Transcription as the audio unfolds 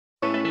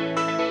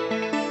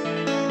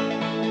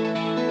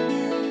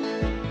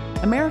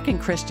American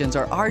Christians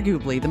are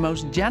arguably the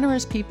most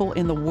generous people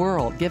in the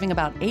world, giving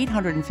about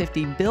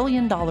 $850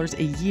 billion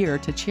a year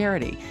to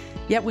charity.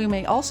 Yet we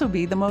may also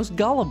be the most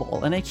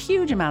gullible, and a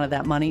huge amount of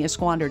that money is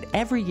squandered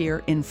every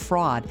year in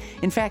fraud.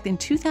 In fact, in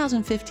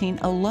 2015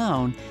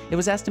 alone, it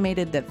was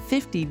estimated that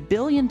 $50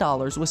 billion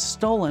was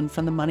stolen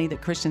from the money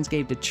that Christians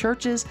gave to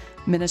churches,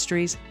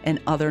 ministries,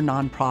 and other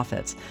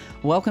nonprofits.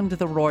 Welcome to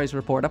the Roys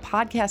Report, a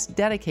podcast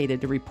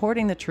dedicated to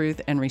reporting the truth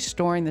and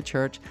restoring the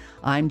church.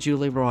 I'm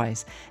Julie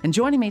Roys. And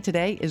joining me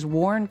today is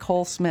Warren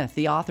Cole Smith,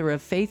 the author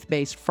of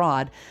Faith-Based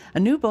Fraud, a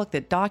new book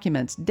that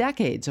documents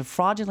decades of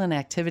fraudulent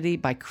activity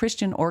by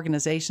Christian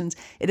organizations.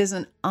 It is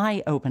an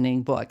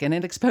eye-opening book, and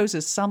it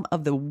exposes some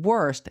of the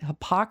worst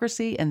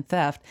hypocrisy and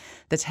theft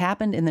that's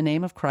happened in the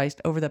name of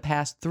Christ over the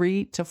past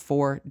 3 to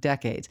 4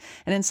 decades.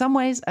 And in some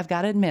ways, I've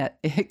got to admit,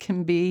 it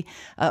can be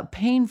a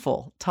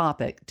painful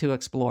topic to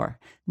explore.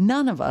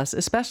 None of us,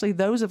 especially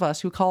those of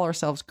us who call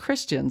ourselves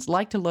Christians,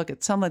 like to look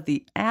at some of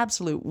the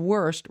absolute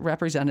worst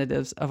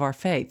representatives of our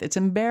faith. It's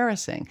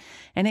embarrassing,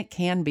 and it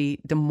can be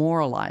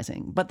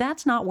demoralizing. But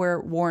that's not where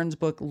Warren's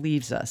book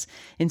leaves us.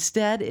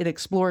 Instead, it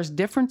explores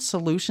different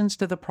solutions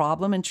to the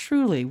problem, and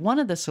truly, one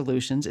of the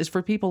solutions is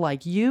for people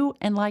like you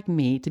and like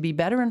me to be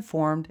better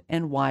informed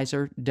and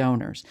wiser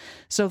donors.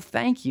 So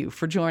thank you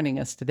for joining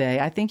us today.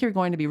 I think you're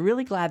going to be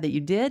really glad that you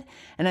did,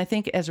 and I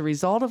think as a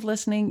result of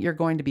listening, you're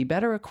going to be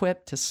better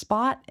equipped to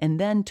spot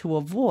and then to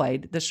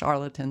avoid the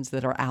charlatans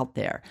that are out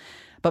there.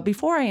 But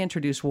before I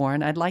introduce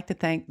Warren, I'd like to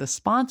thank the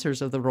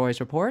sponsors of the Roys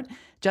Report,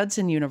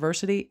 Judson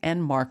University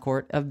and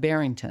Marquardt of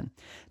Barrington.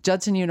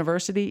 Judson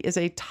University is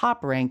a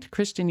top-ranked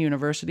Christian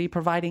university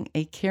providing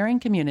a caring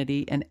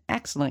community and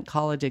excellent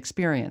college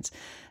experience.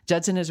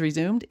 Judson has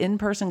resumed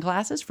in-person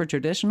classes for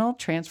traditional,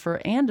 transfer,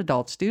 and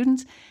adult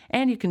students,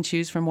 and you can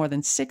choose from more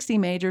than 60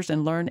 majors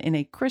and learn in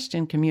a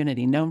Christian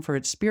community known for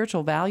its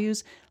spiritual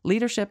values,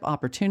 leadership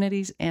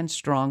opportunities, and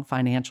strong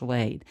financial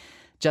aid.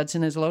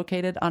 Judson is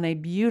located on a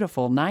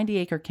beautiful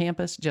 90-acre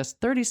campus just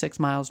 36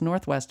 miles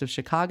northwest of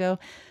Chicago.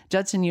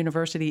 Judson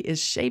University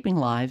is shaping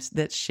lives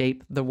that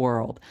shape the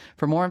world.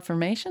 For more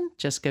information,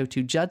 just go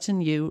to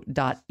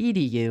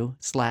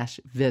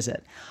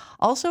judsonu.edu/visit.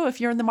 Also, if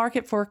you're in the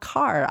market for a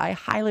car, I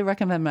highly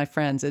recommend my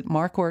friends at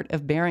Marquardt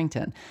of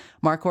Barrington.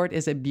 Marquardt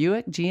is a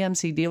Buick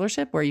GMC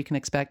dealership where you can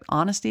expect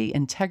honesty,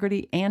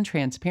 integrity, and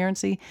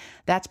transparency.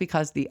 That's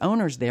because the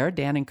owners there,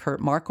 Dan and Kurt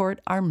Marquardt,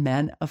 are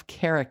men of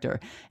character.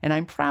 And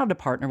I'm proud to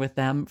partner with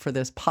them for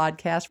this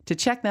podcast. To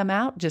check them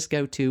out, just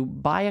go to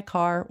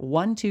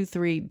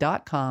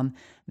buyacar123.com.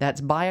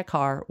 That's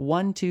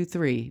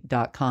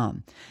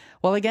buyacar123.com.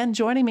 Well, again,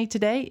 joining me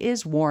today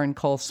is Warren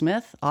Cole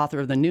Smith,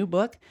 author of the new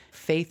book,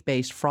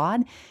 Faith-Based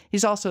Fraud.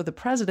 He's also the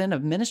president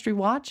of Ministry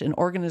Watch, an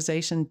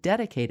organization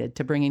dedicated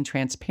to bringing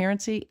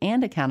transparency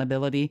and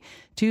accountability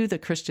to the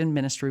Christian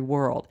ministry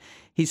world.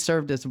 He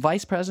served as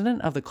vice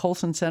president of the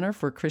Colson Center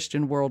for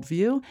Christian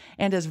Worldview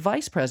and as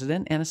vice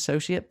president and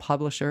associate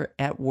publisher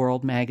at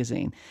World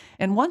Magazine.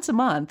 And once a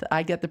month,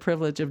 I get the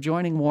privilege of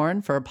joining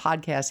Warren for a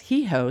podcast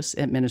he hosts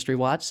at Ministry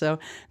Watch. So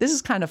this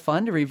is kind of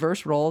fun to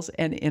reverse roles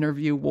and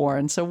interview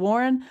Warren. So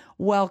Warren,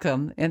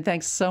 welcome, and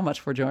thanks so much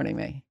for joining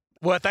me.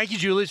 Well, thank you,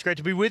 Julie. It's great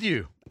to be with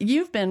you.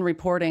 You've been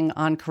reporting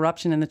on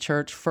corruption in the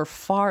church for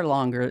far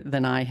longer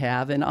than I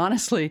have. And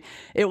honestly,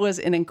 it was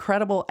an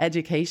incredible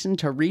education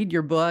to read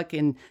your book.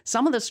 And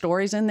some of the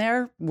stories in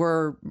there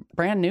were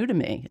brand new to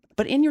me.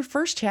 But in your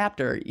first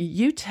chapter,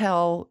 you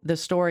tell the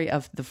story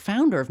of the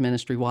founder of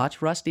Ministry Watch,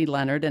 Rusty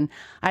Leonard. And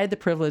I had the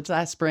privilege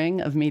last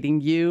spring of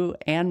meeting you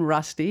and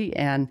Rusty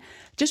and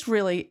just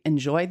really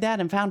enjoyed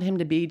that and found him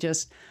to be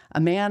just a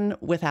man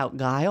without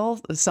guile,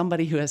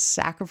 somebody who has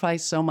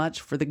sacrificed so much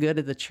for the good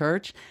of the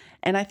church.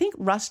 And I think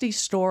Rusty's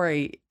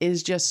story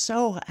is just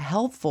so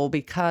helpful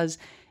because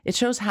it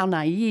shows how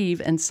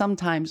naive and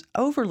sometimes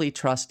overly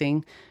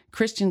trusting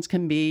Christians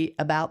can be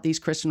about these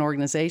Christian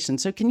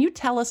organizations. So can you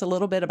tell us a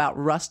little bit about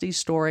Rusty's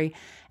story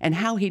and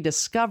how he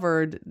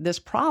discovered this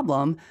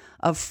problem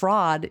of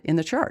fraud in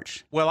the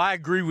church? Well, I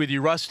agree with you.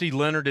 Rusty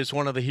Leonard is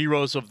one of the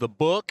heroes of the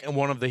book and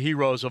one of the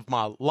heroes of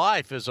my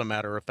life, as a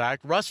matter of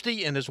fact.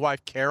 Rusty and his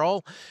wife,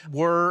 Carol,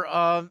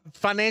 were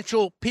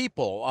financial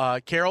people.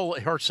 Carol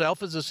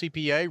herself is a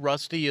CPA.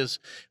 Rusty is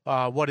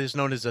what is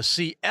known as a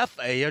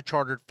CFA, a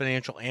Chartered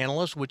Financial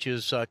Analyst, which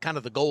is kind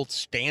of the gold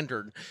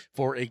standard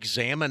for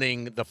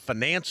examining the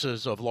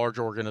finances of large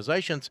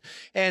organizations.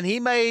 And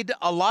he made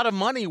a lot of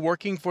money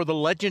working for the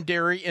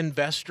legendary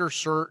investor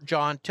Sir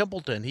John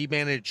Templeton. He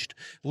managed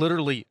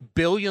literally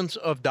billions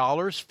of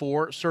dollars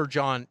for Sir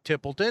John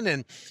Templeton.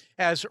 And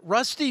as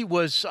Rusty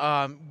was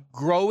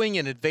growing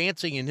and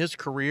advancing in his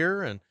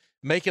career and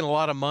making a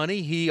lot of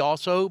money, he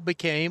also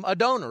became a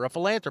donor, a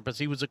philanthropist.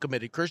 He was a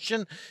committed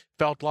Christian,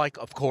 felt like,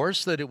 of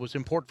course, that it was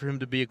important for him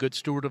to be a good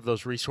steward of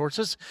those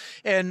resources.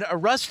 And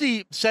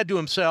Rusty said to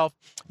himself,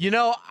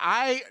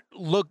 I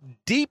look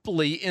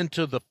deeply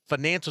into the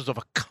finances of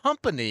a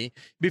company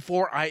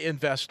before I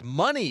invest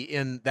money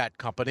in that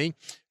company.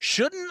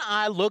 Shouldn't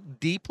I look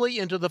deeply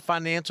into the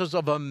finances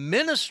of a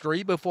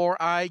ministry before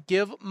I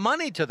give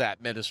money to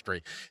that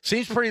ministry?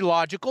 Seems pretty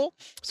logical.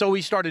 So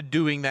he started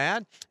doing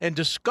that and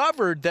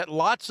discovered that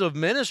lots of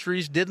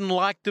ministries didn't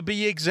like to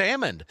be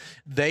examined.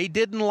 They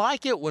didn't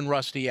like it when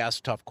Rusty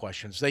asked tough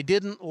questions. They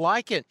didn't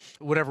like it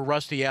whenever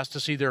Rusty asked to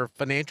see their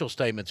financial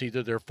statements,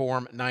 either their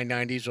Form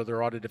 990s or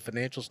their audited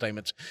financial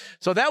statements.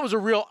 So that was a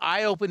real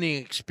eye-opening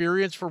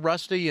experience for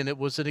Rusty, and it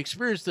was an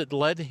experience that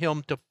led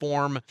him to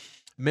form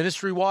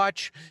Ministry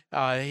Watch.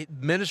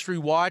 Ministry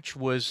Watch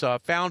was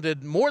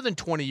founded more than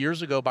 20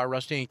 years ago by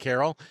Rusty and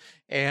Carol,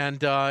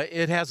 and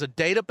it has a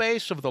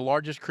database of the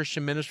largest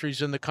Christian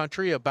ministries in the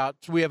country.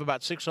 We have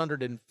about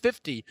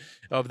 650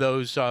 of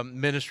those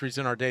ministries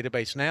in our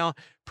database now.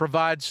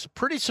 Provides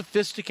pretty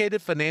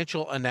sophisticated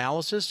financial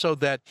analysis so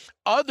that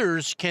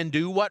others can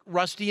do what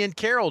Rusty and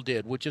Carol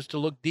did, which is to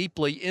look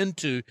deeply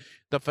into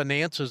the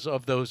finances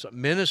of those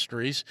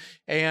ministries.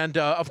 And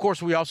of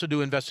course, we also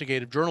do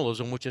investigative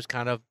journalism, which is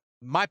kind of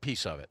my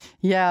piece of it.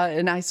 Yeah,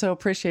 and I so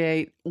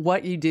appreciate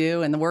what you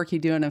do and the work you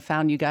do, and have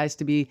found you guys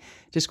to be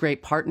just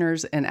great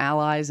partners and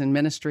allies in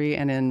ministry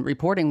and in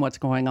reporting what's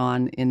going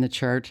on in the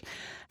church.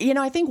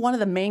 I think one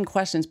of the main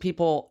questions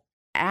people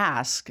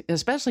ask,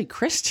 especially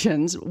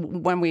Christians,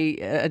 when we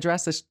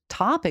address this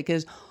topic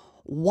is,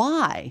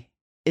 why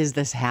is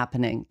this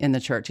happening in the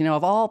church?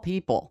 Of all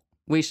people,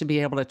 we should be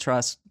able to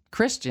trust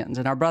Christians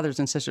and our brothers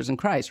and sisters in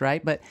Christ,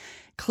 right? But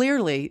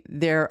clearly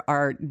there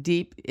are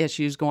deep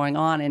issues going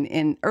on.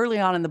 And early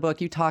on in the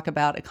book, you talk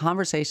about a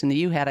conversation that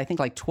you had, I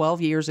think like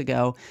 12 years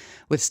ago,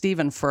 with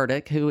Stephen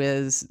Furtick, who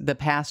is the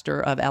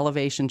pastor of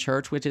Elevation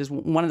Church, which is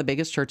one of the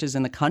biggest churches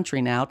in the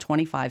country now,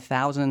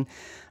 25,000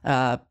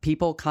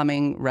 people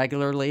coming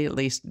regularly, at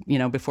least,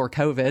 before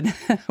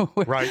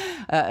COVID, right,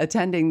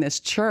 attending this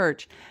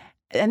church.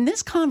 And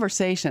this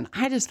conversation,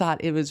 I just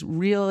thought it was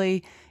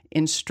really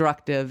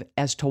instructive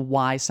as to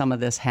why some of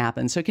this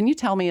happened. So can you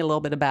tell me a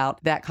little bit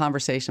about that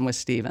conversation with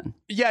Stephen?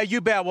 Yeah, you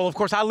bet. Well, of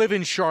course, I live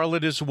in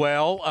Charlotte as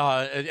well,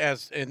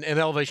 as an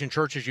Elevation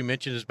Church, as you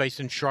mentioned, is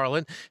based in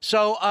Charlotte.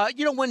 So,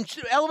 when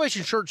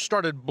Elevation Church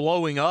started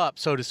blowing up,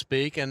 so to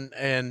speak,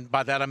 and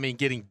by that I mean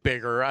getting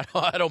bigger.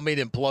 I don't mean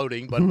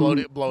imploding, but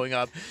blowing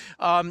up.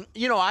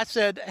 I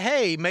said,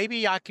 hey,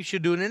 maybe I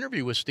should do an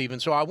interview with Stephen.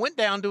 So I went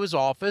down to his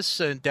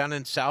office down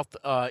in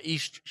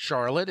East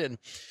Charlotte, and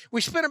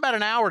we spent about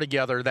an hour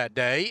together that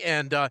day,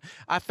 and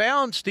I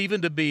found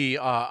Stephen to be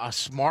a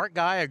smart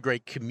guy, a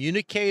great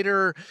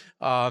communicator,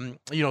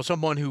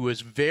 someone who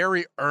was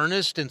very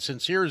earnest and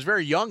sincere. He was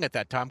very young at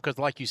that time because,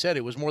 like you said,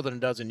 it was more than a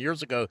dozen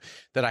years ago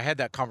that I had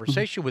that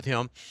conversation with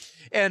him.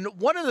 And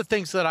one of the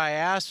things that I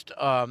asked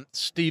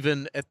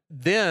Stephen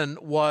then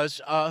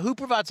was, who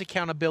provides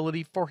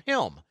accountability for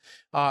him?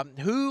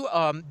 Who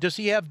does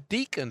he have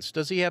deacons?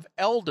 Does he have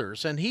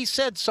elders? And he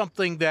said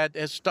something that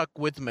has stuck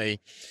with me.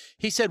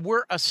 He said,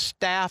 we're a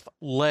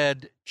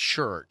staff-led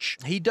church.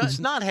 He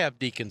does not have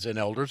deacons and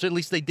elders. At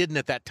least they didn't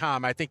at that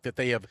time. I think that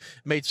they have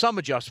made some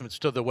adjustments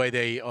to the way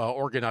they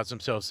organize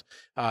themselves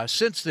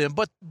since then.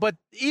 But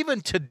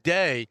even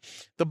today,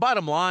 the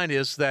bottom line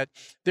is that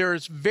there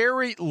is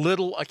very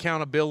little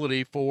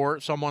accountability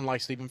for someone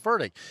like Stephen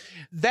Furtick.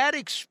 That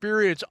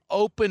experience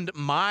opened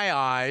my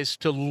eyes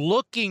to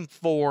looking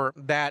for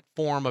that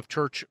form of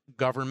church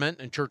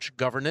government and church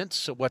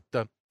governance. What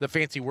the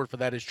fancy word for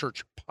that is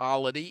church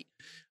polity.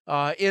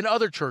 In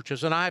other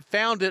churches, and I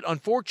found it,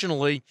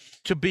 unfortunately,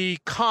 to be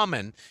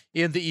common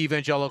in the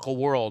evangelical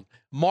world.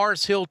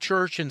 Mars Hill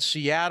Church in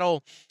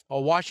Seattle,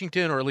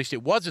 Washington, or at least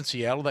it was in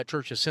Seattle. That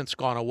church has since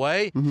gone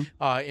away,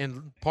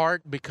 in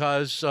part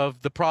because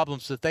of the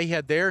problems that they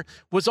had there,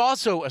 was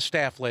also a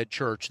staff-led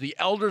church. The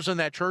elders in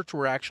that church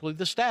were actually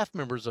the staff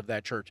members of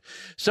that church.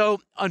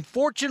 So,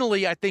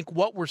 unfortunately, I think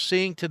what we're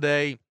seeing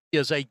today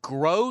is a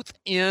growth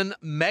in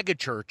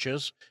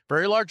megachurches,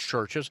 very large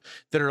churches,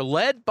 that are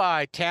led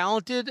by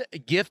talented,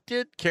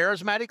 gifted,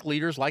 charismatic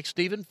leaders like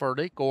Stephen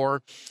Furtick,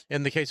 or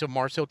in the case of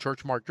Mars Hill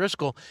Church, Mark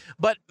Driscoll,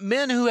 but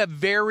men who have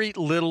very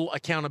little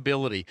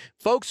accountability,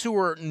 folks who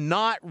are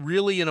not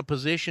really in a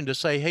position to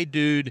say, hey,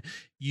 dude,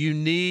 you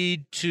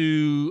need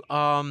to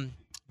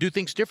do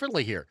things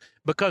differently here.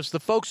 Because the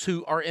folks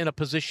who are in a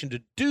position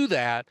to do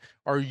that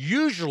are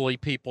usually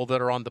people that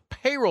are on the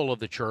payroll of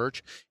the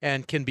church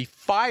and can be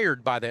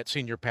fired by that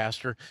senior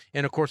pastor.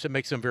 And of course, it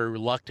makes them very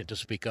reluctant to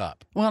speak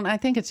up. Well, and I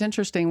think it's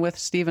interesting with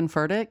Stephen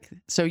Furtick.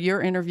 So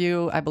your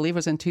interview, I believe,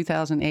 was in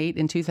 2008.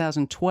 In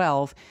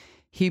 2012,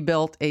 he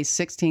built a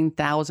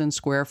 16,000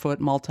 square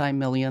foot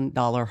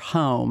multi-million-dollar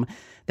home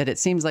that it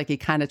seems like he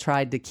kind of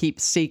tried to keep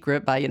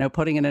secret by,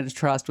 putting it in a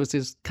trust, which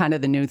is kind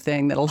of the new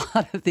thing that a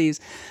lot of these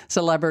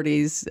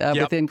celebrities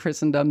within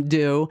Christendom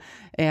do.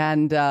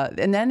 And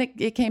then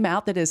it came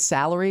out that his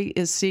salary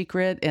is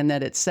secret and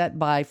that it's set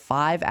by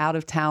 5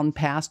 out-of-town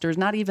pastors.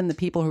 Not even the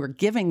people who are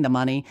giving the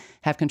money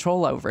have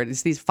control over it.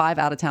 It's these 5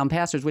 out-of-town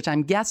pastors, which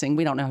I'm guessing,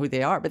 we don't know who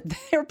they are, but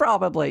they're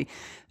probably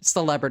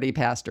celebrity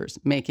pastors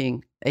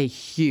making a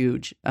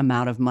huge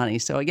amount of money.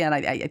 So again,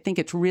 I think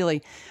it's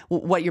really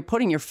what you're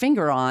putting your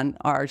finger on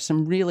are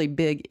some really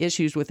big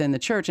issues within the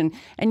church. And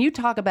you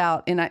talk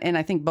about, and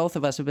I think both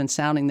of us have been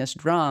sounding this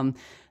drum,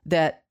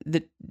 that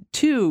the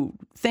two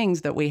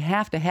things that we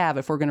have to have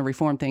if we're going to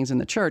reform things in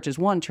the church is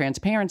one,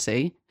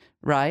 transparency,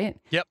 right?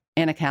 Yep.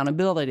 And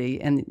accountability.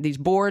 And these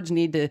boards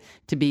need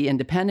to be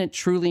independent,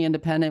 truly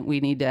independent. We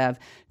need to have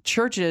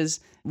churches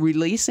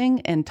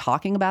releasing and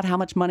talking about how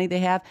much money they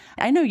have.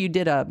 I know you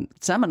did a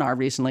seminar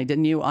recently,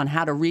 didn't you, on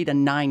how to read a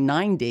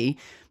 990,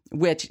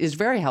 which is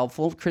very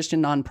helpful.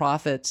 Christian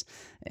nonprofits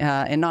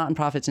and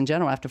nonprofits in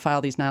general have to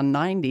file these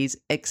 990s,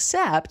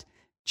 except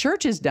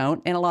churches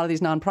don't, and a lot of these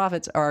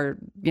nonprofits are,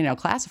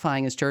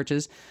 classifying as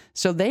churches,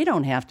 so they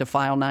don't have to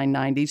file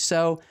 990s.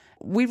 So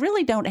we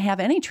really don't have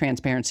any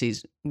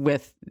transparencies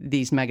with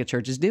these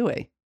megachurches, do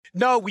we?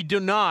 No, we do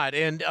not.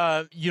 And,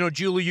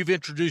 Julie, you've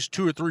introduced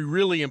 2 or 3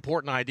 really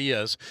important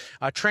ideas.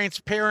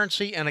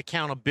 Transparency and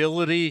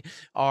accountability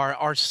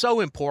are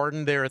so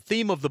important. They're a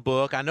theme of the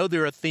book. I know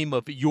they're a theme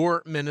of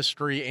your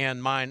ministry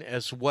and mine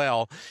as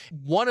well.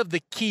 One of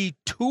the key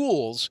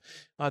tools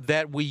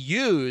that we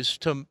use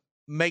to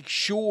make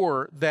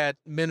sure that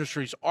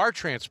ministries are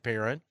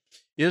transparent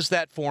is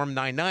that Form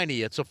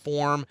 990. It's a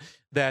form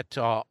that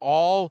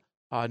all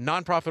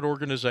nonprofit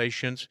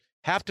organizations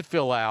have to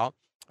fill out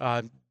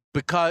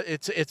because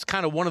it's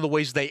kind of one of the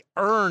ways they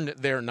earn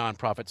their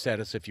nonprofit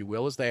status, if you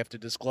will, is they have to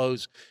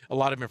disclose a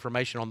lot of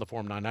information on the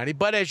Form 990.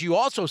 But as you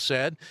also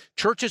said,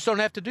 churches don't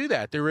have to do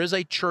that. There is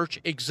a church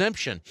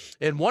exemption.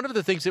 And one of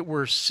the things that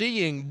we're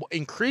seeing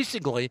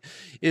increasingly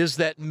is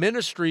that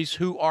ministries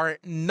who are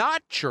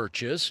not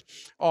churches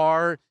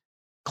are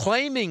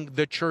claiming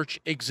the church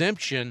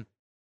exemption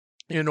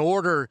in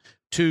order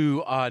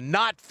to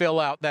not fill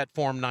out that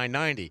Form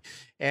 990.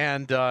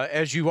 And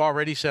as you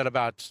already said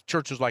about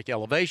churches like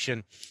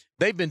Elevation,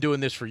 they've been doing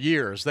this for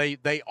years.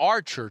 They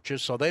are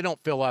churches, so they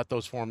don't fill out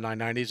those Form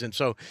 990s. And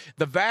so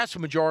the vast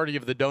majority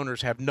of the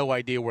donors have no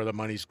idea where the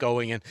money's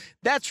going. And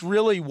that's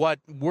really what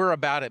we're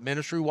about at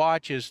Ministry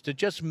Watch, is to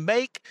just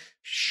make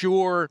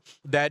sure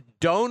that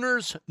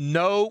donors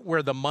know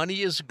where the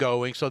money is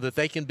going so that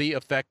they can be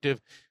effective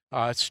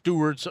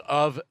stewards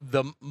of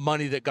the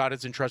money that God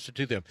has entrusted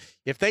to them.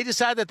 If they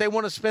decide that they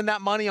want to spend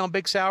that money on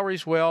big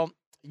salaries, well,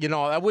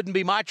 that wouldn't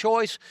be my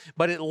choice,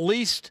 but at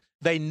least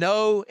they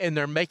know and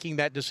they're making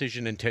that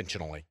decision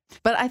intentionally.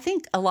 But I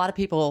think a lot of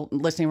people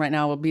listening right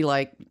now will be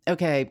like,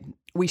 okay,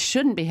 we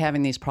shouldn't be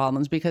having these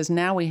problems because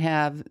now we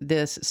have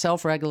this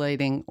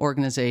self-regulating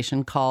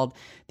organization called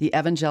the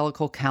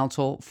Evangelical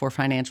Council for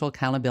Financial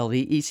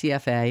Accountability,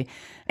 ECFA.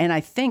 And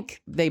I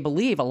think they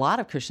believe, a lot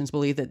of Christians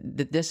believe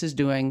that this is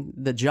doing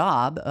the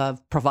job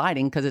of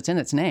providing, because it's in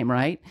its name,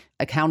 right?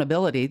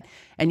 Accountability.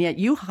 And yet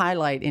you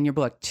highlight in your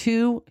book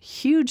 2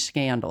 huge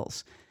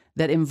scandals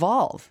that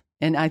involve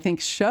and I think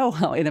show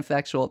how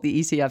ineffectual the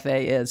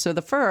ECFA is. So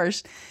the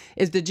first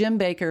is the Jim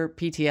Bakker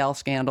PTL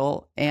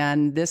scandal,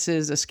 and this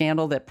is a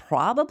scandal that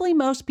probably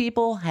most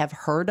people have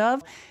heard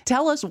of.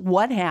 Tell us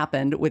what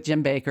happened with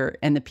Jim Bakker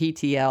and the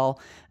PTL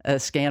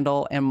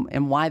scandal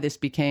and why this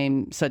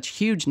became such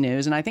huge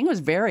news. And I think it was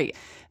very,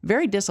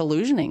 very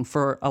disillusioning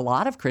for a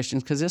lot of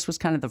Christians because this was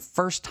kind of the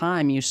first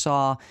time you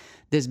saw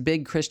this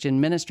big Christian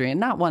ministry, and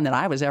not one that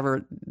I was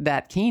ever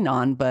that keen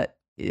on, but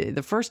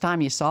the first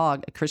time you saw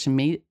a Christian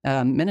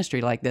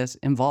ministry like this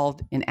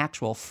involved in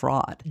actual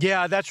fraud.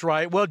 Yeah, that's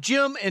right. Well,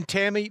 Jim and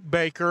Tammy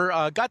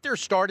Bakker got their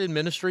start in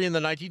ministry in the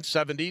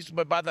 1970s,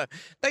 but by the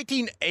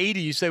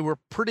 1980s, they were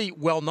pretty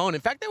well known.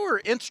 In fact, they were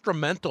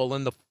instrumental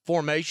in the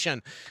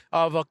formation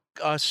of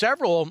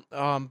several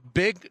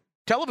big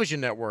television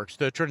networks,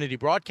 the Trinity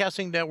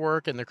Broadcasting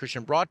Network and the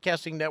Christian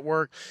Broadcasting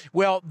Network.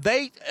 Well,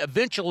 they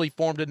eventually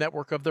formed a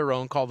network of their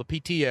own called the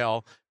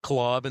PTL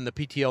Club and the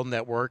PTL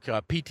Network.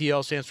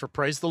 PTL stands for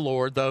Praise the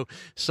Lord, though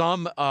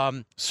some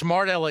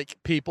smart aleck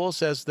people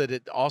says that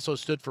it also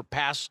stood for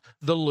Pass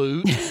the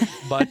Loot.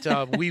 But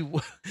we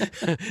won't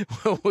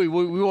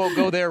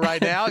go there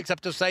right now,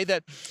 except to say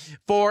that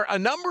for a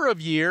number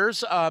of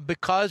years,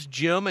 because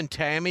Jim and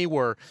Tammy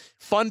were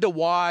fun to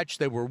watch,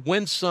 they were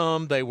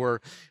winsome, they were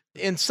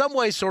in some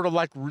ways sort of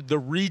like the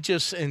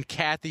Regis and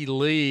Kathy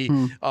Lee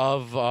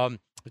of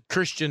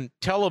Christian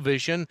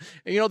television.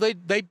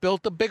 They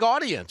built a big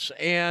audience,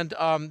 and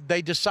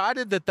they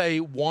decided that they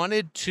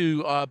wanted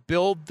to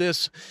build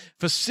this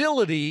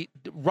facility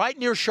right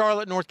near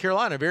Charlotte, North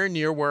Carolina, very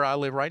near where I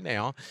live right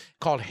now,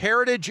 called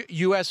Heritage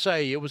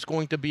USA. It was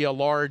going to be a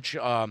large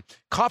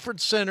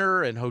conference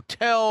center and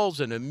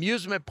hotels and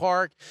amusement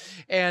park.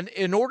 And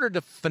in order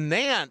to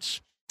finance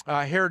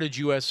Heritage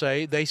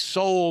USA. They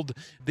sold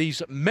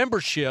these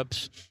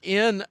memberships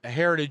in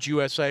Heritage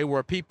USA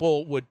where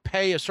people would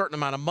pay a certain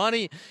amount of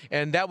money,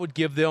 and that would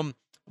give them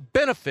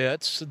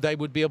benefits. They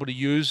would be able to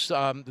use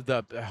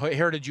the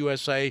Heritage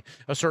USA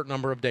a certain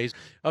number of days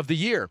of the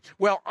year.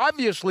 Well,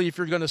 obviously, if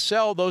you're going to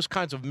sell those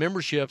kinds of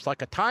memberships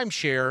like a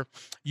timeshare,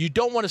 you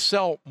don't want to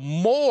sell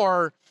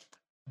more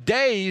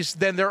days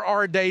than there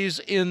are days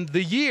in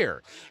the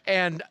year.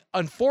 And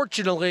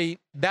unfortunately,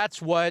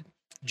 that's what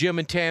Jim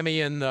and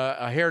Tammy and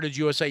Heritage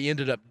USA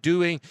ended up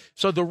doing.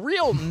 So the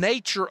real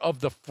nature of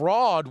the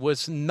fraud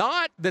was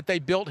not that they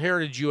built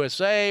Heritage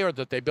USA or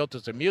that they built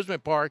this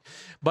amusement park,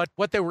 but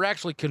what they were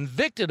actually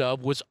convicted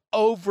of was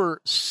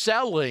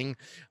overselling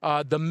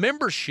the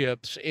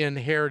memberships in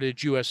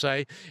Heritage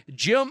USA.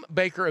 Jim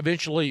Bakker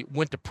eventually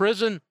went to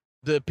prison.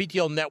 The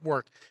PTL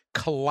network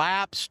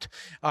collapsed.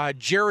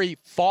 Jerry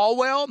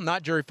Falwell,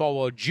 not Jerry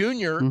Falwell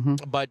Jr.,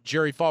 but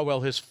Jerry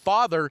Falwell, his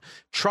father,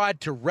 tried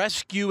to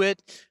rescue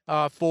it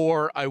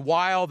for a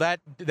while.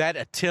 That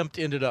attempt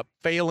ended up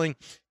failing.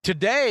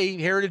 Today,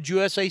 Heritage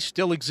USA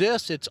still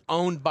exists. It's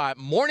owned by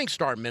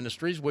Morningstar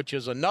Ministries, which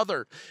is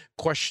another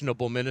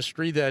questionable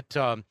ministry that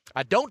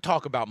I don't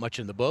talk about much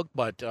in the book,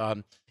 but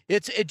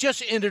it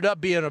just ended up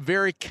being a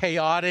very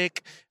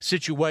chaotic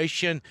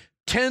situation.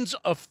 Tens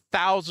of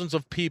thousands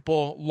of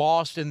people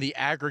lost in the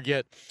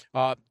aggregate,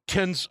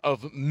 tens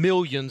of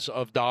millions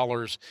of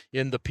dollars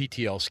in the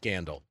PTL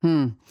scandal.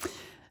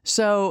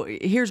 So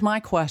here's my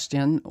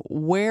question.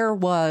 Where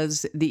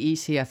was the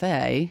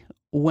ECFA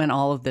when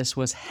all of this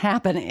was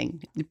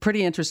happening?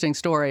 Pretty interesting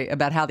story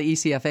about how the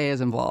ECFA is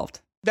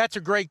involved. That's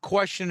a great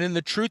question. And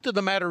the truth of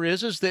the matter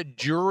is that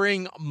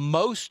during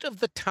most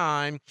of the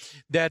time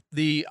that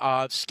the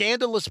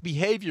scandalous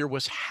behavior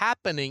was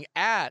happening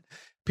at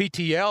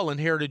PTL and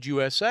Heritage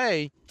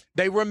USA,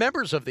 they were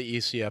members of the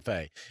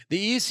ECFA.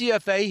 The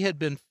ECFA had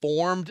been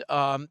formed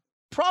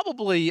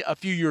probably a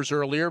few years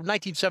earlier.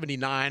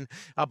 1979,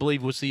 I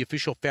believe, was the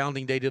official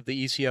founding date of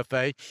the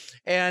ECFA.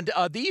 And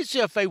the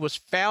ECFA was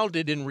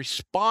founded in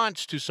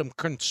response to some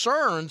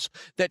concerns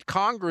that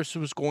Congress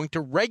was going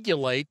to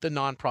regulate the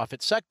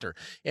nonprofit sector.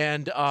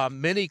 And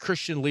many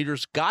Christian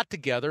leaders got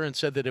together and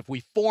said that if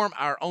we form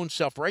our own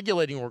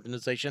self-regulating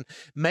organization,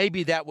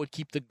 maybe that would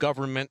keep the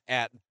government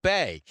at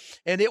bay.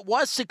 And it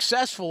was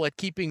successful at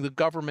keeping the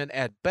government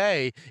at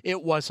bay.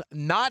 It was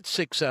not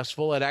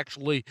successful at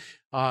actually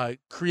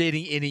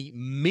creating any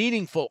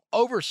meaningful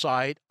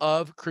oversight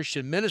of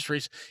Christian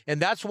ministries.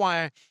 And that's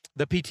why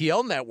the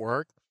PTL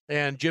network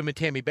and Jim and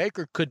Tammy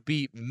Bakker could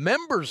be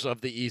members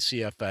of the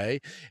ECFA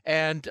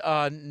and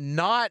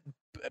not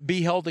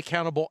be held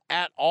accountable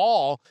at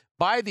all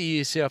by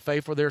the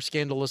ECFA for their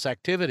scandalous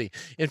activity.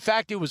 In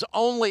fact, it was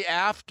only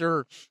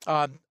after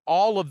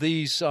all of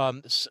these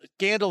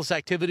scandalous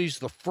activities,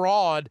 the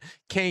fraud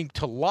came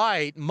to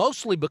light,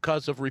 mostly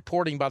because of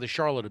reporting by the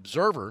Charlotte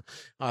Observer,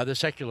 the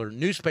secular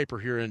newspaper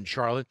here in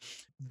Charlotte,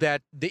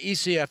 that the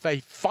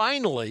ECFA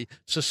finally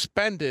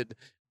suspended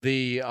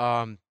the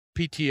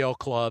PTL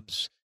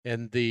clubs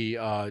and the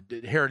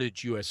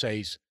Heritage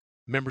USA's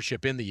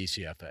membership in the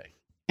ECFA.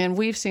 And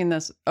we've seen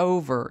this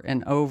over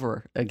and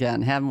over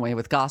again, haven't we?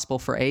 With Gospel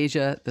for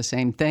Asia, the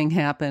same thing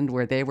happened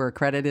where they were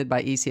accredited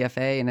by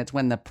ECFA, and it's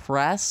when the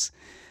press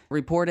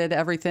reported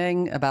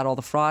everything about all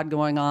the fraud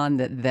going on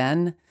that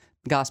then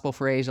Gospel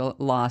for Asia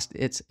lost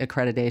its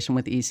accreditation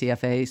with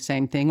ECFA.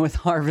 Same thing with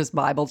Harvest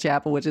Bible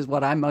Chapel, which is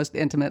what I'm most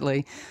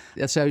intimately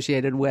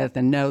associated with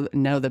and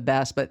know the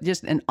best, but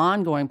just an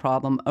ongoing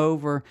problem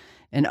over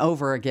and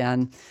over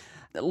again.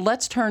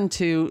 Let's turn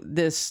to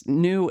this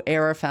New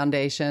Era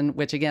Foundation,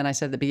 which, again, I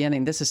said at the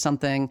beginning, this is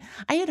something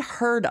I had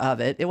heard of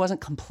it. It wasn't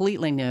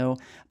completely new,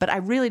 but I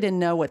really didn't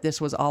know what this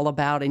was all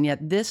about. And yet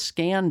this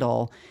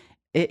scandal,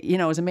 it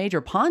was a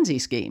major Ponzi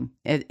scheme,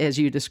 as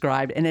you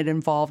described, and it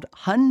involved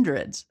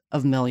hundreds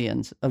of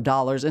millions of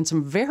dollars. And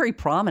some very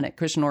prominent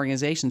Christian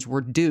organizations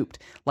were duped,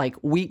 like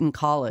Wheaton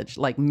College,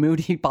 like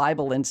Moody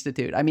Bible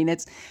Institute. I mean,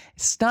 it's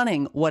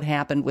stunning what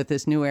happened with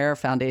this New Era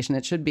Foundation.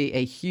 It should be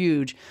a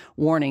huge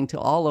warning to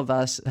all of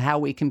us how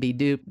we can be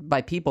duped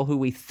by people who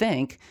we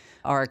think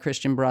are our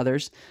Christian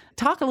brothers.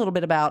 Talk a little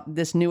bit about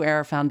this New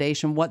Era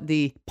Foundation, what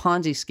the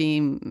Ponzi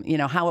scheme,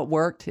 how it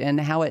worked and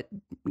how it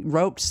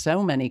roped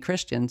so many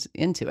Christians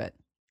into it.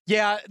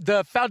 Yeah,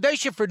 the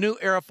Foundation for New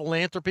Era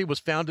Philanthropy was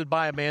founded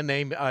by a man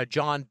named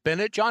John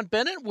Bennett. John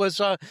Bennett was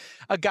a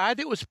guy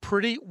that was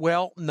pretty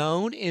well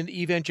known in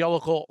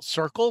evangelical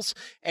circles.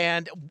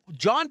 And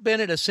John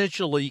Bennett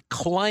essentially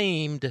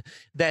claimed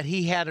that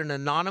he had an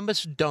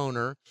anonymous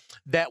donor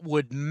that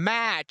would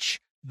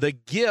match the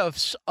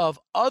gifts of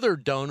other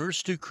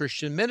donors to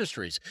Christian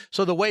ministries.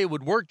 So the way it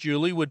would work,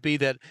 Julie, would be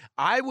that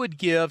I would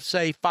give,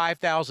 say,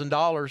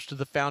 $5,000 to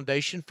the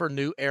Foundation for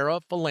New Era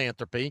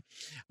Philanthropy.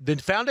 The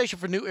Foundation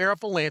for New Era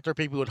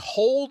Philanthropy would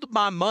hold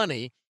my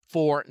money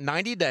for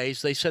 90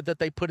 days. They said that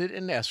they put it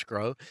in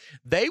escrow.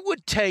 They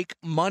would take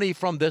money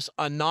from this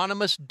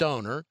anonymous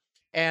donor,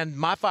 and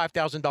my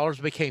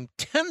 $5,000 became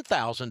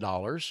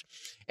 $10,000.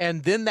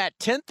 And then that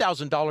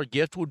 $10,000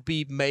 gift would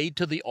be made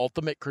to the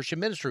Ultimate Christian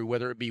Ministry,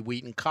 whether it be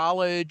Wheaton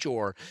College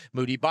or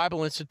Moody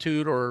Bible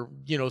Institute or,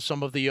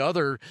 some of the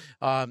other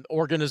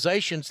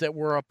organizations that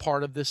were a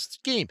part of this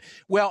scheme.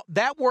 Well,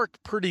 that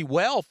worked pretty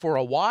well for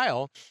a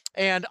while.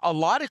 And a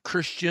lot of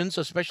Christians,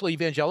 especially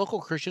evangelical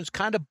Christians,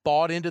 kind of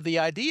bought into the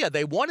idea.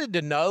 They wanted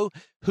to know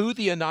who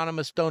the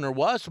anonymous donor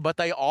was, but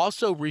they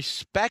also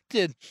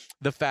respected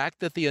the fact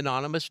that the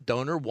anonymous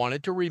donor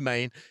wanted to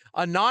remain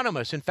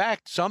anonymous. In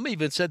fact, some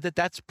even said that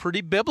that's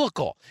pretty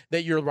biblical,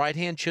 that your right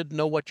hand should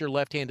know what your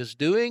left hand is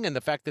doing, and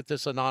the fact that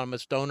this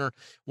anonymous donor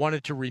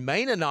wanted to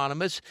remain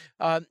anonymous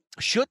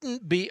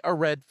shouldn't be a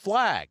red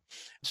flag.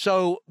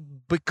 So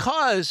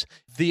because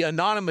the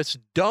anonymous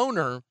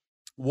donor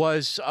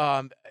was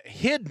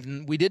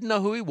hidden, we didn't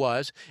know who he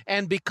was,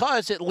 and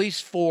because at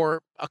least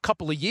for a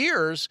couple of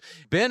years,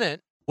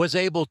 Bennett was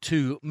able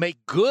to make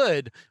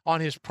good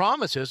on his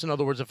promises. In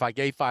other words, if I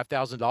gave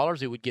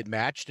 $5,000, it would get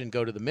matched and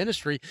go to the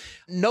ministry.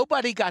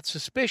 Nobody got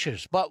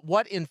suspicious. But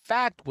what in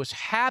fact was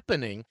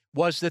happening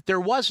was that there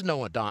was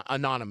no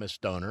anonymous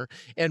donor.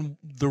 And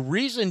the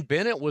reason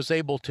Bennett was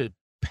able to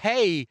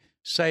pay,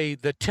 say,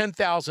 the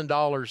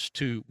 $10,000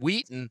 to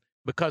Wheaton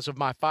because of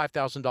my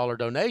 $5,000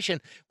 donation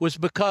was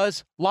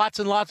because lots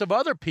and lots of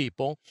other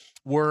people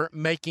were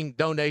making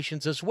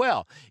donations as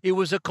well. It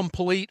was a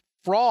complete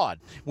fraud.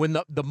 When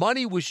the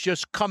money was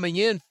just coming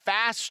in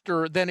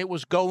faster than it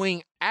was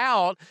going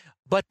out,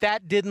 but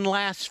that didn't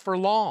last for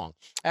long.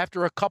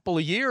 After a couple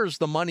of years,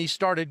 the money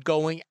started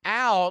going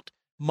out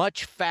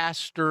much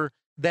faster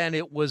than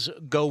it was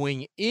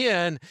going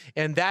in,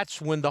 and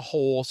that's when the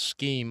whole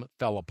scheme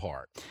fell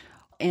apart.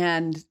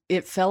 And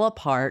it fell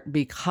apart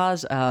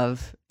because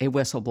of a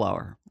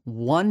whistleblower.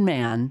 One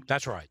man.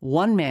 That's right.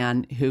 One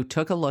man who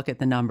took a look at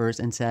the numbers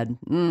and said,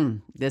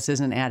 this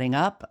isn't adding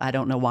up. I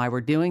don't know why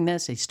we're doing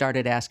this. He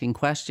started asking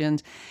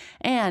questions.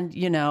 And,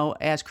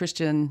 as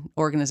Christian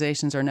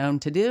organizations are known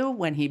to do,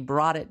 when he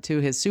brought it to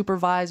his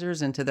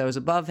supervisors and to those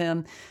above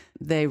him,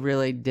 they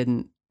really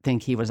didn't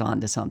think he was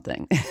onto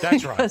something.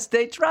 That's right. Because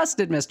they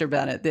trusted Mr.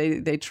 Bennett.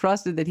 They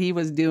trusted that he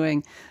was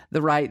doing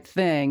the right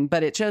thing.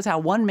 But it shows how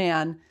one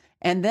man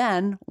and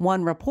then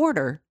one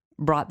reporter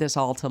brought this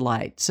all to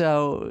light.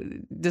 So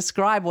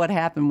describe what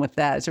happened with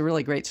that. It's a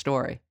really great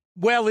story.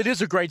 Well, it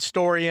is a great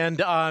story, and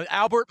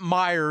Albert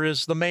Meyer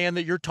is the man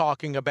that you're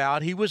talking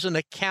about. He was an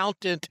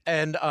accountant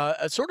and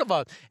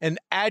an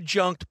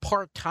adjunct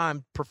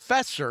part-time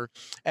professor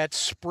at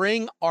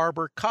Spring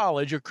Arbor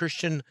College, a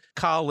Christian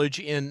college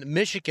in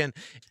Michigan.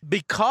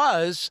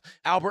 Because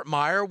Albert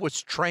Meyer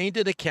was trained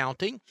in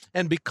accounting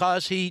and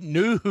because he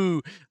knew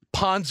who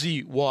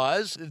Ponzi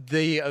was,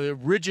 the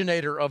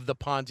originator of the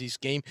Ponzi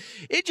scheme,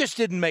 it just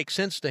didn't make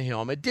sense to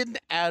him. It didn't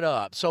add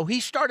up. So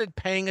he started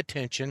paying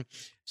attention,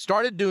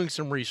 started doing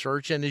some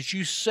research, and as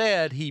you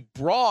said, he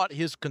brought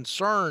his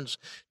concerns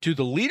to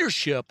the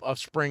leadership of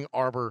Spring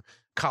Arbor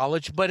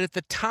College, but at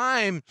the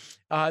time,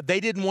 they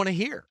didn't want to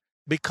hear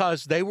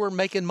because they were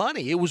making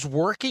money. It was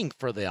working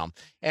for them.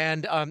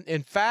 And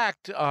in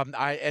fact,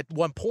 at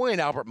one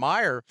point, Albert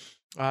Meyer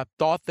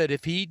thought that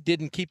if he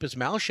didn't keep his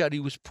mouth shut, he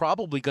was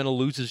probably going to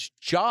lose his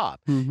job.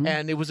 Mm-hmm.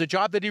 And it was a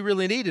job that he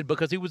really needed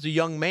because he was a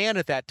young man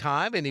at that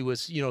time and he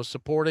was,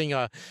 supporting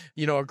a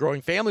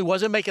growing family,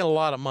 wasn't making a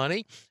lot of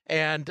money.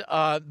 And,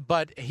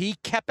 but he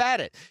kept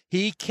at it.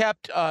 He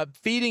kept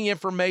feeding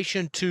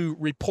information to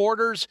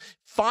reporters.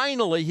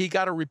 Finally, he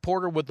got a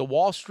reporter with the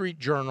Wall Street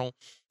Journal,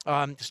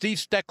 Steve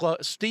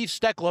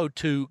Stecklow,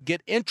 to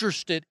get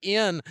interested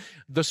in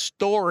the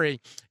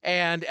story.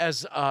 And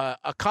as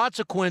a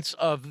consequence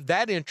of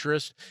that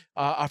interest,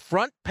 a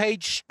front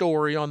page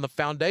story on the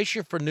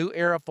Foundation for New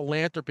Era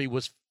Philanthropy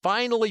was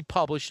finally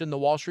published in the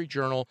Wall Street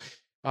Journal,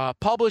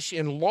 published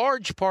in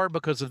large part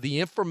because of the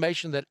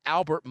information that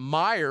Albert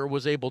Meyer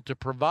was able to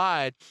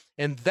provide.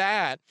 And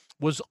that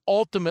was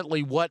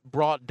ultimately what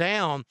brought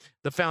down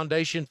the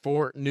Foundation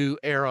for New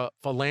Era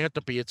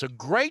Philanthropy. It's a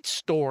great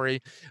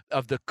story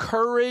of the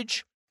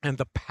courage and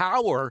the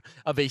power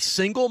of a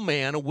single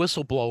man, a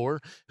whistleblower,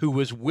 who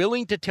was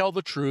willing to tell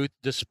the truth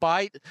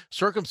despite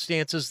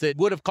circumstances that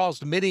would have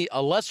caused many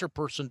a lesser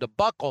person to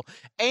buckle.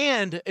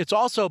 And it's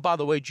also, by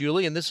the way,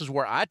 Julie, and this is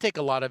where I take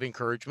a lot of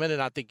encouragement,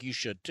 and I think you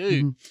should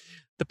too,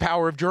 the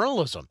power of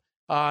journalism.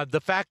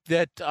 The fact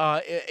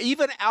that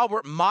even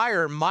Albert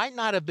Meyer might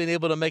not have been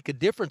able to make a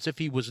difference if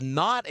he was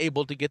not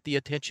able to get the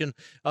attention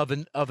of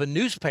a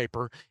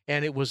newspaper,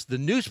 and it was the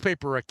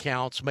newspaper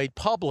accounts made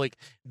public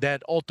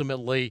that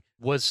ultimately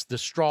was the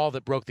straw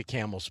that broke the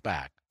camel's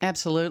back.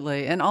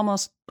 Absolutely. And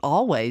almost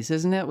always,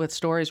 isn't it, with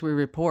stories we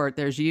report,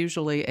 there's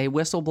usually a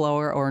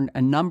whistleblower or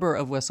a number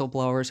of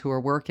whistleblowers who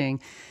are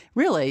working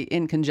really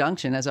in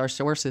conjunction as our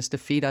sources to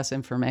feed us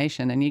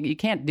information. And you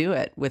can't do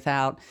it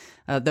without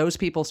those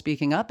people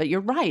speaking up. But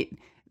you're right.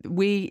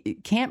 We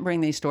can't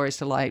bring these stories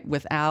to light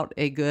without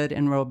a good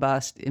and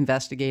robust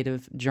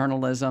investigative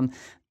journalism.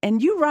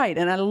 And you're right,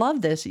 and I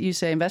love this. You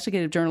say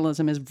investigative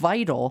journalism is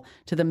vital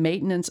to the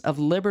maintenance of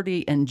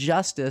liberty and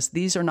justice.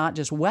 These are not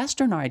just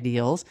Western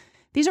ideals.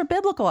 These are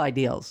biblical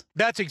ideals.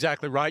 That's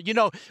exactly right. You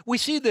know, we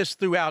see this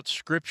throughout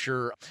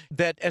Scripture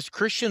that as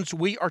Christians,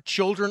 we are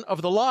children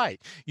of the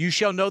light. You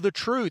shall know the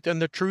truth,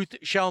 and the truth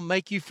shall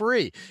make you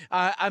free.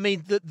 I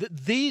mean,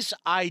 these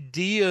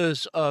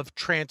ideas of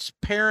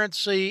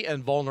transparency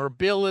and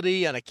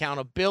vulnerability and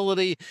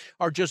accountability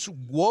are just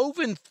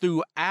woven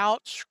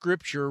throughout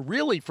Scripture,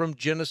 really from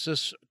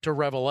Genesis to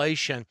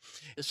Revelation.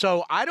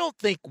 So I don't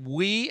think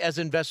we as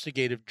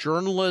investigative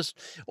journalists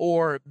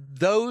or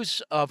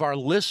those of our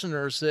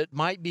listeners that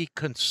might be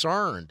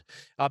concerned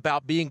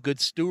about being good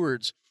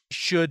stewards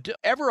should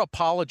ever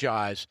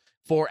apologize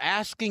for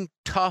asking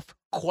tough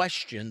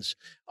questions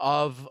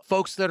of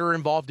folks that are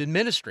involved in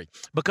ministry.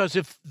 Because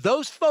if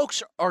those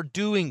folks are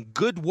doing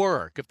good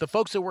work, if the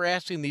folks that we're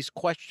asking these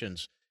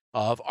questions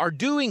of are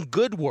doing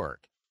good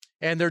work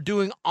and they're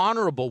doing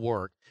honorable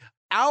work,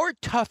 our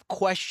tough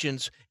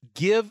questions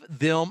give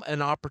them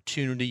an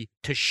opportunity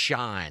to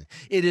shine.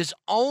 It is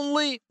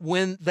only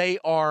when they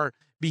are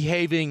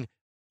behaving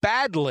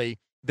badly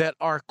that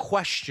our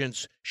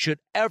questions should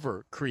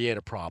ever create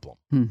a problem.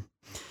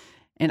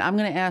 And I'm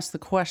going to ask the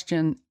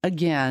question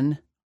again,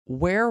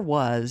 where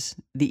was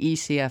the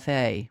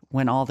ECFA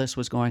when all this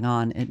was going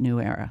on at New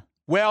Era?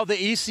 Well, the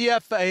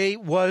ECFA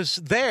was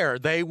there.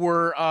 They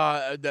were,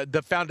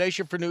 the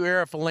Foundation for New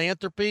Era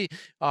Philanthropy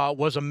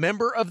was a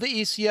member of the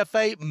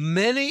ECFA.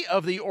 Many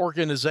of the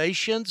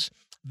organizations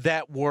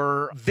that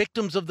were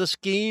victims of the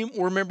scheme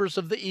were members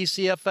of the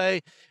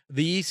ECFA.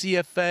 The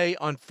ECFA,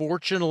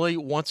 unfortunately,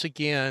 once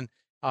again,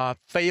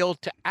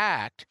 failed to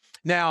act.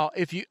 Now,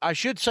 I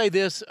should say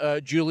this,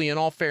 Julie, in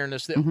all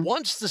fairness, that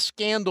once the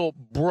scandal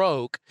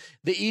broke,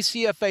 the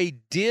ECFA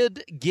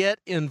did get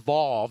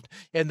involved,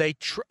 and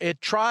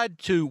it tried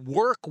to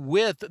work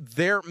with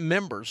their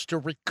members to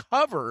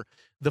recover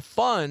the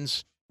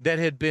funds that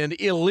had been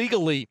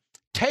illegally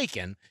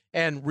taken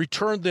and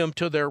return them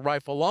to their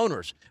rightful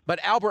owners. But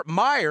Albert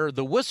Meyer,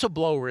 the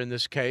whistleblower in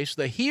this case,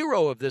 the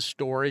hero of this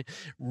story,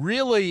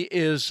 really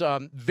is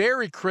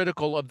very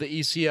critical of the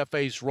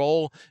ECFA's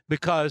role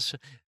because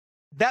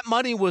that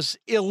money was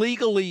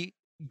illegally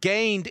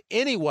gained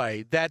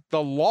anyway, that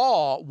the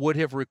law would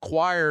have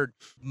required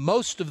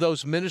most of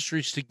those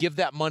ministries to give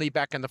that money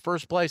back in the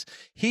first place.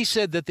 He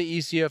said that the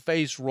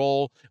ECFA's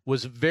role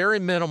was very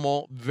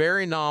minimal,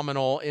 very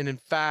nominal, and in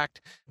fact,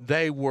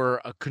 they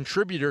were a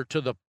contributor to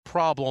the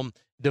problem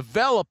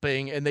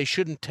developing, and they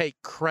shouldn't take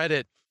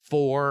credit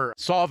for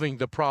solving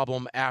the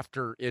problem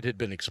after it had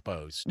been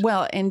exposed.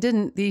 Well, and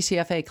didn't the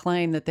ECFA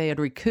claim that they had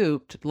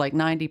recouped like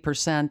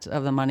 90%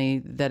 of the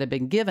money that had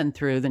been given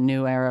through the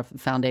New Era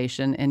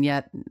Foundation, and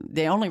yet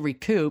they only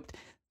recouped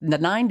the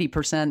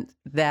 90%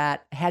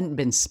 that hadn't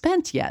been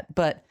spent yet,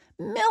 but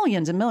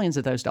millions and millions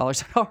of those dollars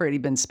had already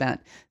been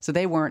spent, so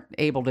they weren't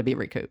able to be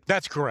recouped.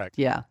 That's correct.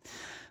 Yeah.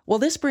 Well,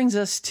 this brings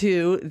us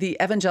to the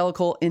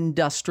evangelical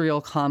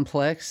industrial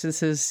complex.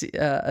 This is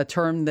a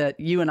term that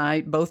you and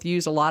I both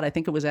use a lot. I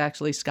think it was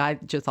actually Skye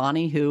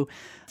Jethani who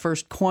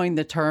first coined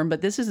the term,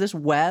 but this is this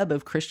web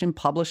of Christian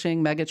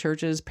publishing,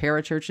 megachurches,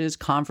 parachurches,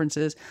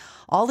 conferences,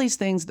 all these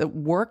things that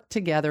work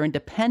together and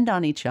depend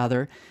on each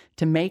other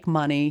to make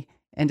money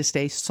and to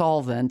stay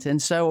solvent.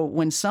 And so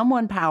when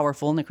someone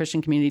powerful in the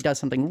Christian community does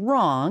something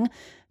wrong,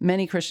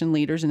 many Christian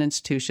leaders and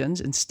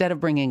institutions, instead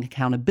of bringing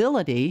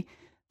accountability,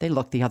 they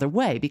look the other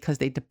way because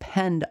they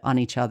depend on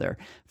each other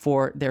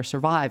for their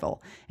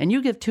survival. And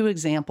you give two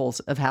examples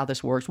of how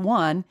this works.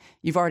 One,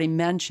 you've already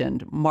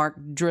mentioned Mark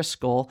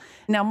Driscoll.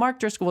 Now, Mark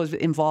Driscoll was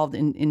involved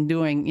in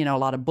doing, a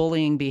lot of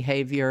bullying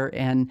behavior.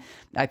 And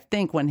I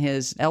think when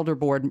his elder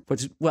board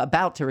was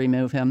about to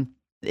remove him,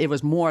 it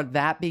was more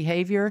that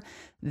behavior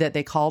that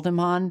they called him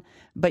on.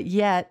 But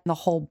yet the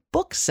whole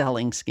book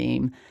selling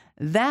scheme,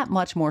 that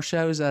much more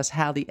shows us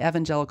how the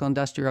evangelical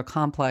industrial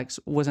complex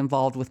was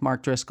involved with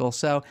Mark Driscoll.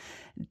 So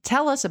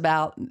tell us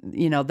about,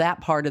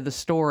 that part of the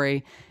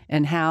story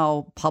and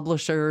how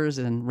publishers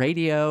and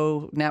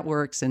radio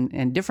networks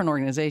and different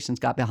organizations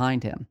got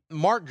behind him.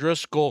 Mark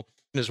Driscoll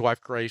and his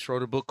wife Grace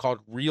wrote a book called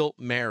Real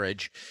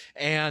Marriage,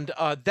 and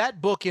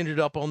that book ended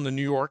up on the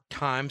New York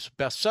Times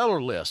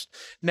bestseller list.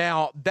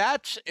 Now,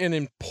 that's an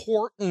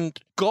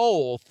important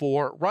goal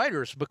for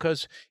writers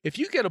because if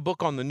you get a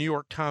book on the New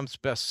York Times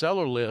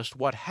bestseller list,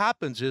 what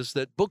happens is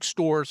that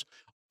bookstores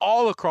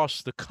all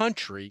across the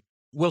country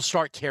will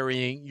start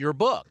carrying your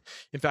book.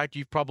 In fact,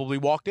 you've probably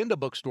walked into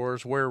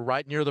bookstores where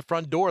right near the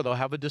front door they'll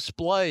have a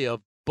display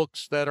of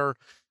books that are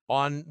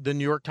on the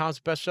New York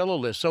Times bestseller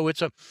list. So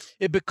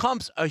it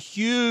becomes a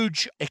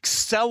huge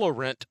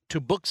accelerant to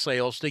book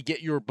sales to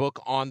get your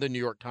book on the New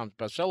York Times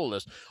bestseller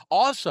list.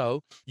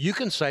 Also, you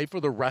can say for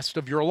the rest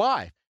of your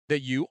life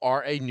that you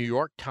are a New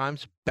York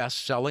Times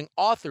best-selling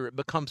author. It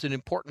becomes an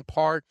important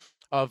part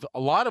of a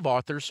lot of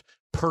authors'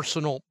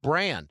 personal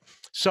brand.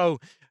 So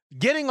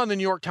getting on the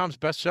New York Times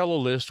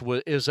bestseller list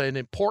is an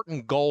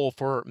important goal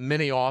for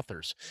many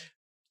authors.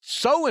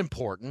 So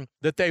important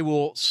that they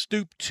will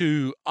stoop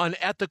to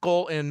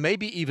unethical and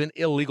maybe even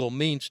illegal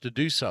means to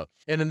do so.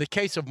 And in the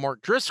case of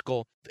Mark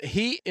Driscoll,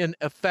 he in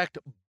effect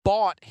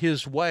bought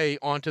his way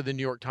onto the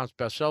New York Times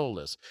bestseller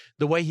list.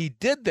 The way he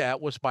did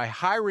that was by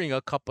hiring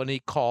a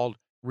company called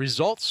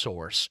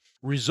ResultSource.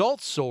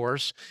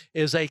 ResultSource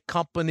is a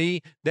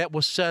company that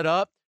was set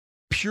up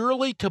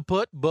purely to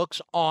put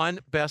books on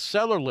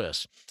bestseller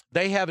lists.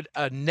 They have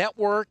a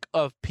network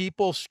of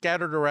people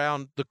scattered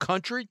around the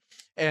country,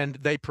 and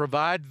they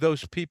provide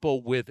those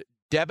people with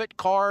debit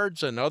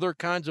cards and other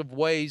kinds of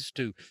ways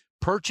to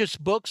purchase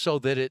books so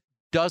that it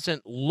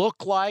doesn't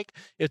look like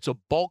it's a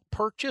bulk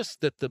purchase,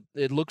 that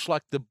it looks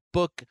like the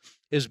book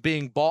is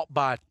being bought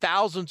by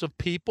thousands of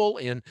people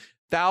in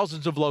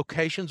thousands of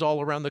locations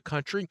all around the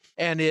country.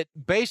 And it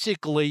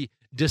basically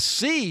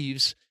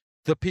deceives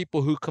the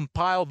people who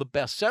compile the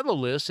bestseller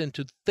list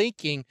into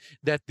thinking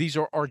that these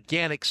are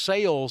organic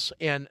sales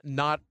and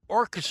not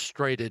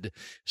orchestrated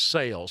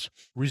sales.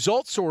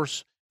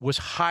 ResultSource was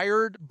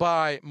hired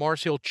by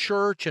Mars Hill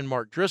Church and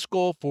Mark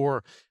Driscoll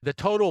for the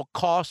total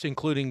cost,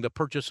 including the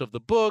purchase of the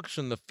books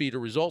and the fee to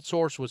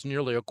ResultSource, was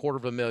nearly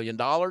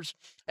 $250,000,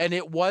 and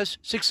it was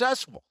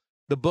successful.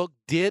 The book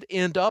did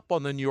end up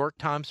on the New York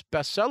Times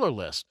bestseller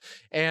list,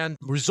 and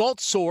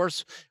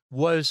ResultSource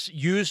was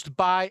used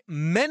by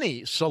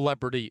many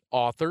celebrity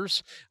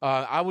authors.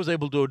 I was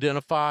able to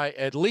identify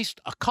at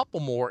least a couple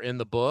more in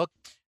the book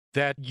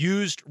that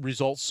used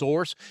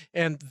ResultSource,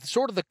 and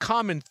sort of the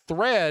common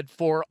thread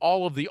for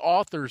all of the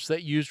authors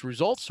that used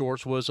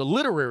ResultSource was a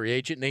literary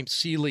agent named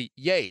Seeley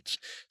Yates.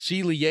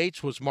 Seeley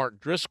Yates was Mark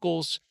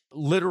Driscoll's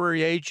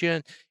literary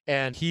agent,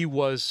 and he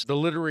was the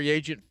literary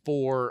agent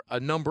for a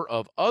number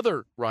of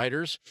other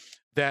writers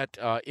that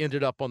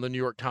ended up on the New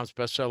York Times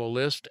bestseller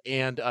list,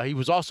 and he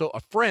was also a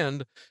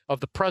friend of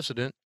the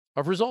president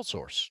of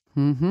ResultSource.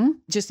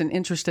 Just an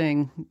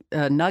interesting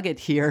nugget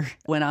here.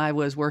 When I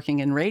was working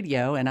in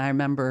radio, and I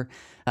remember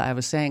I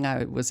was saying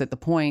I was at the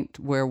point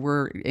where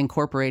we're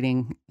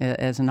incorporating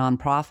as a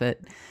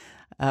nonprofit,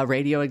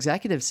 radio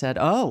executive said,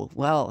 "Oh,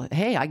 well,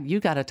 hey, you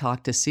got to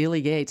talk to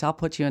Seeley Yates. I'll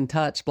put you in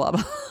touch, blah,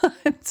 blah."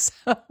 And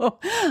so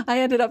I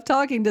ended up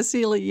talking to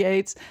Seeley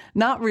Yates,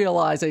 not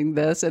realizing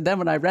this. And then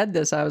when I read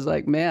this, I was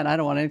like, man, I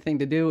don't want anything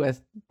to do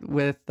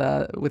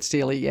with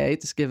Seeley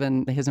Yates,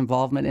 given his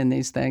involvement in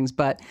these things.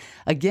 But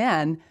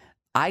again,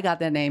 I got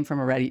that name from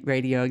a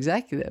radio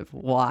executive.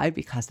 Why?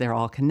 Because they're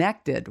all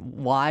connected.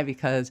 Why?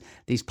 Because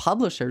these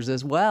publishers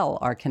as well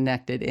are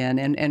connected in.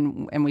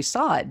 And we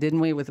saw it, didn't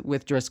we,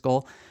 with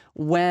Driscoll?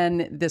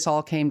 When this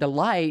all came to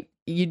light,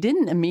 you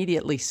didn't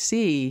immediately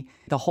see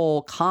the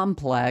whole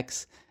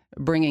complex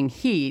bringing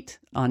heat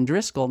on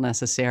Driscoll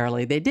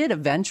necessarily. They did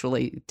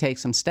eventually take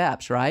some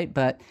steps, right?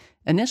 But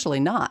initially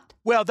not.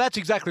 Well, that's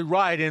exactly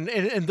right.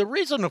 And the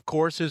reason, of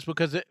course, is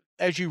because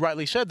as you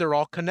rightly said, they're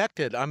all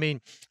connected. I mean,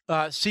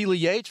 Seeley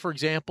Yates, for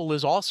example,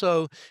 is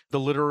also the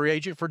literary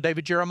agent for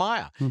David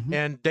Jeremiah.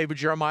 And David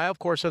Jeremiah, of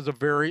course, has a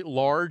very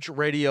large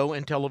radio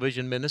and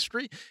television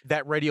ministry.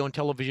 That radio and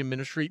television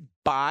ministry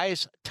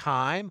buys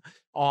time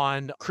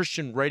on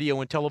Christian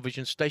radio and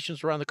television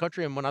stations around the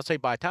country. And when I say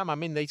buy time, I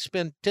mean they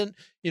spend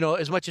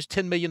as much as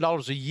 $10 million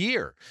a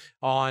year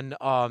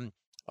on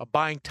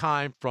buying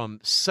time from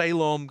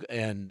Salem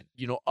and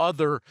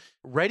other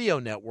radio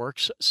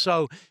networks.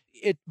 So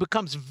it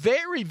becomes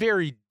very,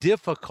 very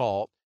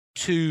difficult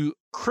to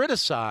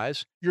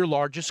criticize your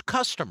largest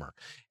customer.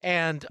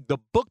 And the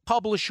book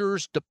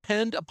publishers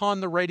depend upon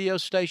the radio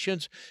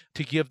stations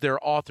to give their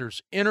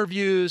authors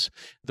interviews.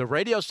 The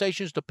radio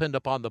stations depend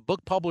upon the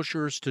book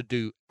publishers to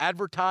do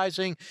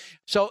advertising.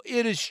 So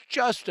it is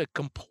just a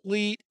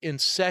complete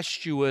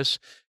incestuous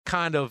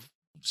kind of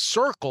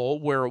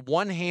circle where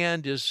one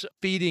hand is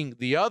feeding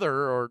the other,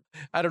 or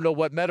I don't know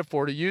what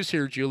metaphor to use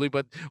here, Julie,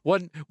 but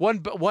one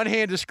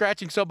hand is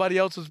scratching somebody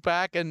else's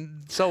back,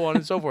 and so on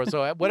and so forth.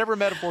 So whatever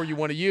metaphor you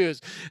want to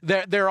use,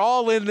 they're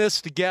all in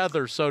this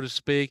together, so to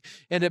speak,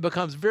 and it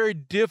becomes very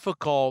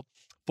difficult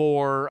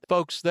for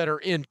folks that are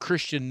in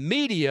Christian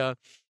media,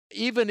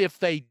 even if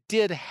they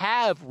did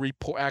have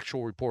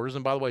actual reporters,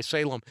 and by the way,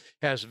 Salem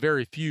has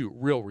very few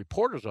real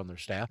reporters on their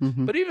staff,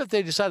 but even if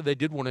they decided they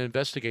did want to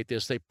investigate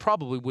this, they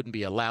probably wouldn't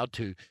be allowed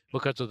to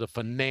because of the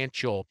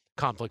financial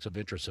conflicts of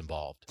interest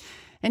involved.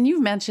 And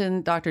you've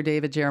mentioned Dr.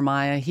 David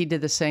Jeremiah. He did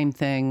the same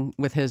thing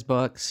with his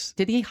books.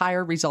 Did he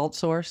hire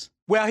ResultSource?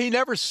 Well, he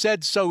never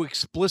said so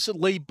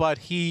explicitly, but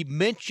he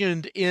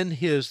mentioned in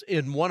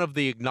one of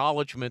the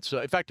acknowledgments,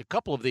 in fact, a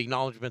couple of the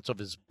acknowledgments of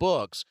his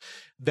books,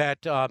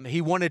 that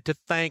he wanted to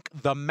thank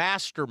the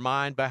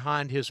mastermind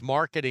behind his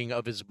marketing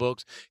of his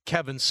books,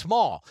 Kevin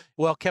Small.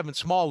 Well, Kevin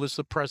Small is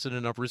the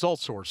president of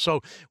ResultSource.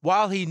 So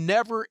while he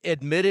never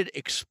admitted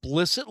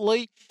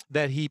explicitly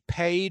that he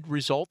paid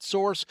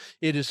ResultSource,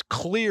 it is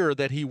clear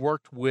that he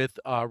worked with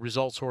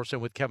ResultSource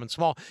and with Kevin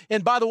Small.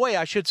 And by the way,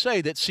 I should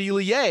say that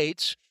Seeley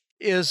Yates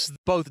is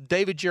both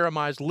David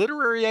Jeremiah's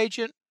literary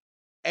agent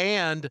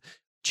and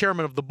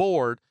chairman of the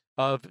board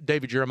of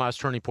David Jeremiah's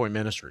Turning Point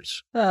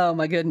Ministries. Oh,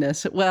 my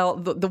goodness. Well,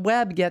 the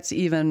web gets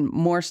even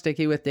more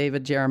sticky with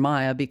David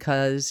Jeremiah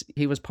because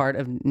he was part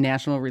of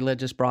National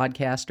Religious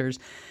Broadcasters,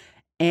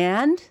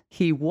 and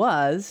he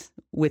was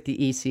with the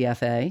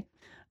ECFA.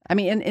 I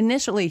mean, and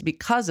initially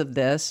because of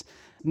this,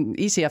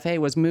 ECFA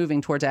was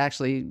moving towards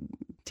actually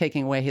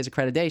taking away his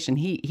accreditation.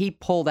 He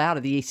pulled out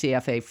of the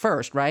ECFA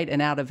first, right?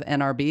 And out of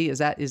NRB. Is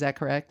that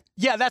correct?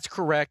 Yeah, that's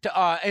correct.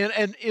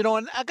 And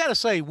I got to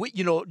say,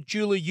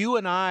 Julie, you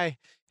and I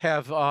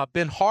have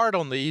been hard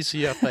on the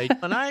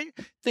ECFA, and I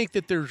think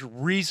that there's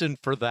reason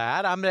for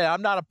that. I'm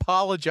not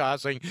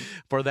apologizing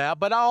for that,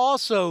 but I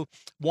also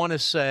want to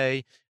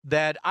say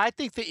that I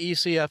think the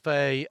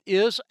ECFA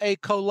is a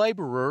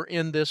co-laborer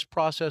in this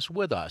process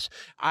with us.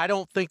 I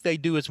don't think they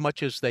do as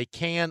much as they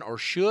can or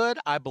should.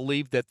 I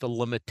believe that the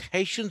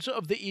limitations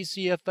of the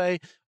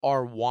ECFA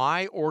are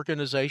why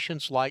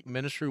organizations like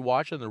Ministry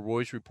Watch and the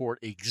Roys Report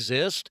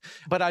exist.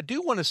 But I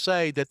do want to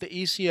say that the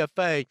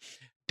ECFA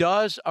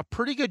does a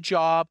pretty good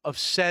job of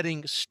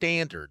setting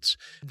standards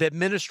that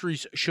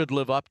ministries should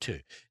live up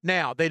to.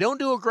 Now, they don't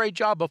do a great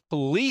job of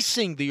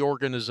policing the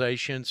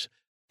organizations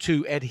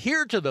to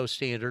adhere to those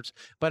standards,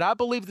 but I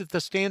believe that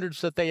the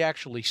standards that they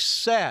actually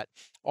set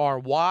are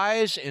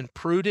wise and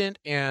prudent,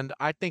 and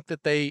I think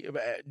that they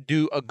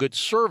do a good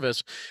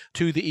service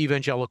to the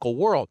evangelical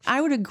world. I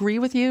would agree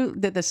with you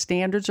that the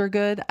standards are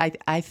good.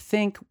 I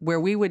think where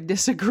we would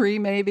disagree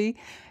maybe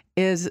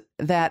is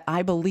that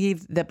I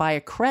believe that by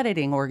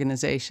accrediting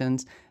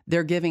organizations,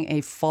 they're giving a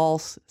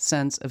false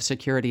sense of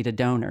security to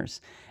donors.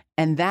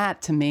 And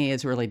that, to me,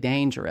 is really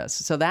dangerous.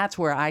 So that's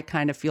where I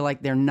kind of feel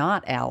like they're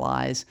not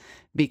allies,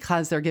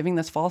 because they're giving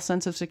this false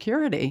sense of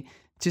security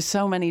to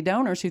so many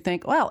donors who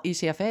think, well,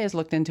 ECFA has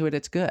looked into it,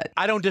 it's good.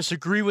 I don't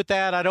disagree with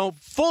that. I don't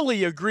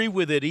fully agree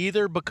with it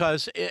either,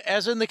 because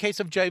as in the case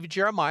of David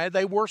Jeremiah,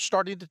 they were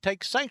starting to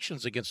take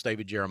sanctions against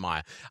David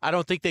Jeremiah. I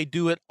don't think they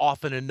do it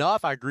often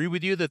enough. I agree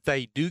with you that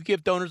they do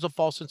give donors a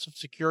false sense of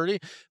security,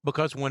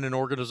 because when an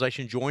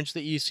organization joins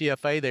the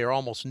ECFA, they are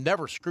almost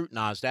never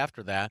scrutinized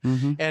after that.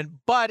 Mm-hmm.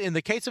 But in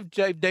the case of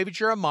David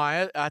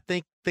Jeremiah, I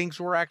think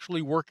things were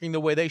actually working the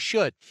way they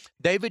should.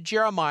 David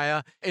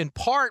Jeremiah, in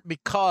part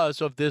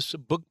because of this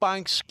book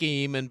buying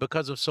scheme and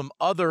because of some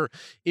other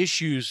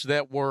issues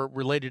that were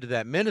related to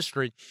that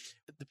ministry,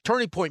 the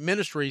Turning Point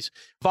Ministries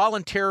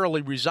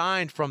voluntarily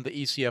resigned from the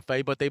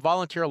ECFA, but they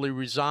voluntarily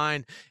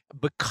resigned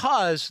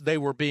because they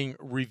were being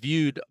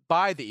reviewed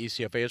by the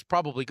ECFA. It's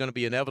probably going to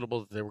be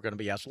inevitable that they were going to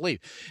be asked to leave.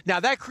 Now,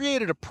 that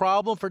created a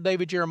problem for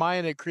David Jeremiah,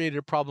 and it created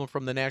a problem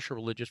from the National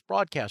Religious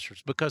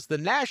Broadcasters, because the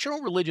National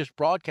Religious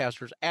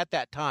Broadcasters at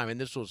that time, and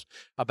this was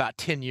about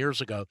 10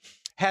 years ago,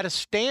 had a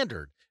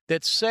standard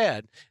that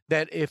said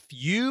that if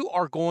you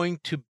are going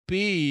to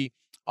be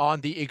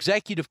on the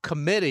executive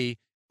committee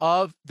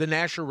of the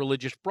National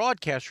Religious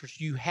Broadcasters,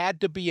 you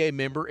had to be a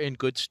member in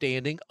good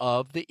standing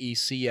of the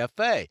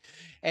ECFA.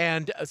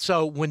 And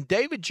so when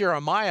David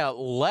Jeremiah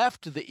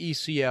left the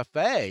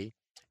ECFA,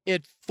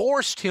 it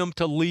forced him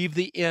to leave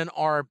the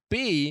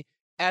NRB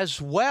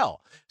as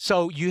well.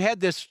 So you had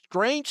this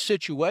strange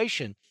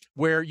situation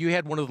where you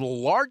had one of the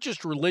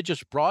largest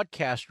religious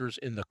broadcasters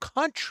in the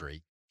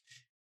country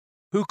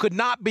who could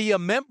not be a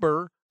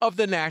member of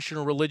the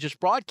National Religious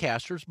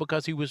Broadcasters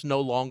because he was no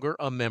longer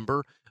a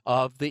member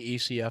of the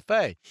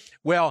ECFA.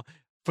 Well,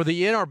 for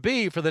the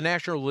NRB, for the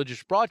National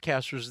Religious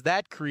Broadcasters,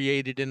 that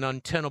created an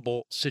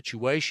untenable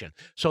situation.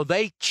 So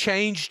they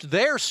changed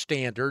their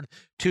standard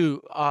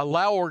to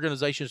allow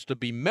organizations to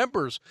be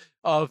members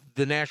of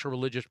the National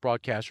Religious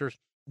Broadcasters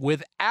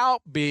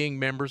without being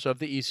members of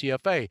the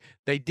ECFA.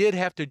 They did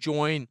have to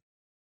join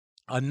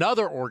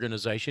another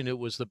organization. It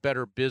was the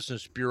Better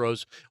Business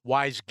Bureau's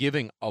Wise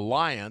Giving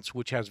Alliance,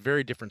 which has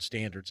very different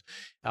standards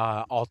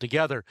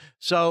altogether.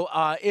 So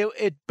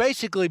it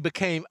basically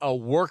became a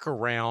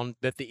workaround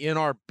that the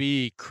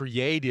NRB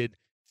created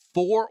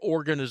for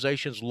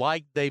organizations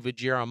like David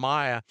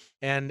Jeremiah,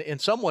 and in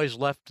some ways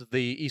left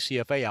the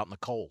ECFA out in the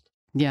cold.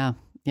 Yeah.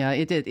 Yeah,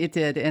 it did. It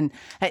did. And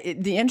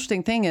the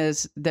interesting thing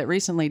is that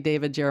recently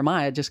David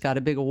Jeremiah just got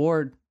a big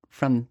award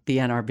from the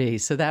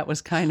NRB. So that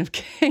was kind of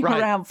came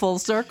around full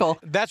circle.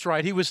 That's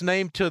right. He was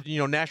named to,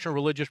 National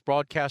Religious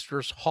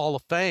Broadcasters Hall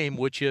of Fame,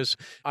 which is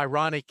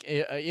ironic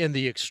in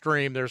the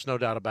extreme. There's no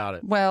doubt about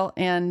it. Well,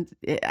 and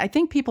I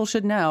think people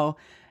should know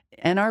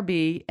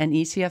NRB and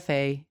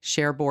ECFA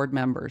share board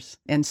members.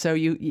 And so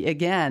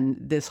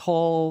this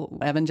whole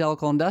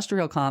evangelical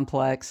industrial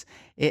complex,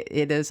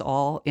 it is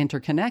all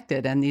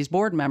interconnected. And these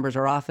board members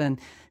are often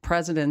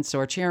presidents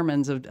or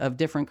chairmen of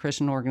different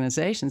Christian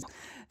organizations.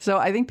 So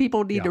I think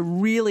people need to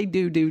really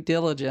do due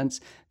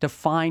diligence to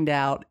find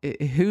out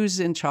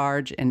who's in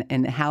charge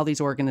and how these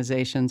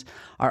organizations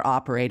are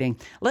operating.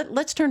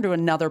 Let's turn to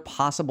another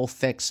possible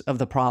fix of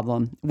the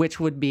problem, which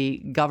would be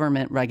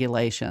government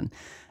regulation.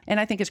 And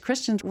I think as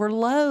Christians, we're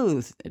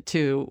loath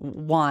to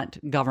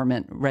want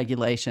government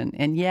regulation,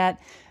 and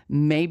yet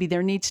maybe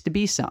there needs to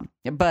be some.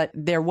 But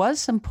there was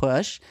some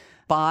push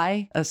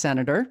by a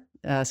senator,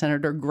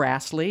 Senator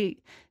Grassley,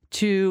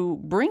 to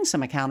bring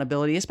some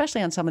accountability,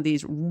 especially on some of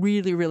these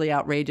really, really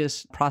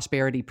outrageous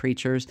prosperity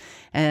preachers.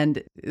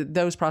 And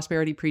those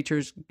prosperity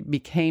preachers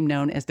became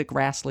known as the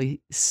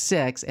Grassley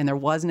Six, and there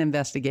was an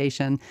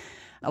investigation.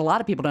 A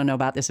lot of people don't know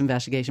about this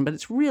investigation, but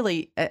it's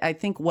really, I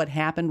think what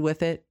happened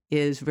with it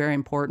is very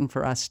important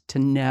for us to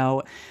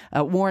know.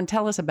 Warren,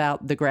 tell us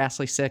about the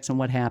Grassley Six and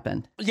what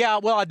happened. Yeah,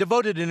 well, I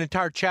devoted an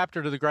entire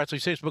chapter to the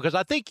Grassley Six because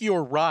I think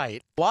you're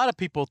right. A lot of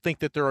people think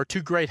that there are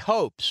two great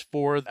hopes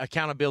for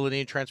accountability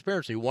and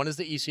transparency. One is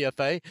the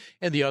ECFA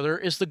and the other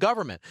is the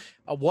government.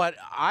 What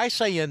I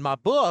say in my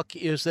book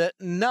is that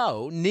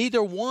no,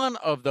 neither one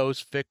of those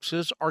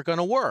fixes are going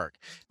to work.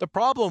 The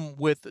problem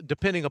with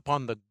depending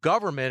upon the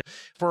government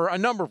for a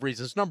number of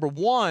reasons. Number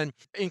one,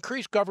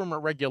 increased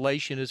government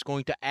regulation is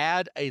going to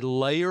add a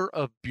layer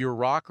of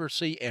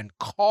bureaucracy and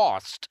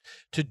cost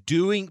to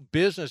doing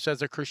business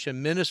as a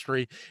Christian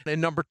ministry.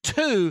 And number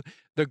two,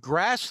 the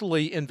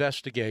Grassley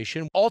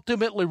investigation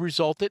ultimately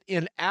resulted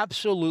in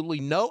absolutely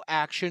no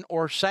action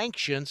or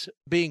sanctions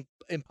being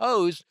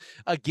imposed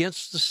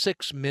against the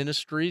 6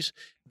 ministries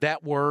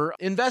that were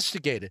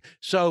investigated.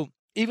 So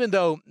even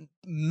though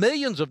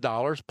millions of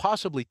dollars,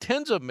 possibly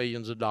tens of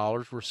millions of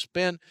dollars were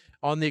spent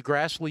on the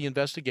Grassley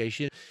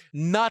investigation,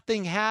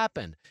 nothing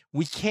happened.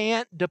 We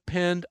can't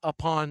depend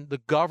upon the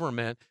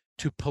government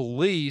to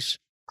police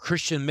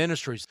Christian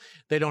ministries.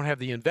 They don't have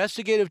the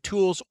investigative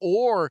tools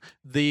or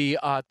the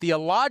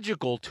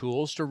theological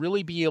tools to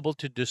really be able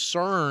to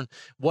discern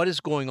what is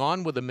going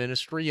on with the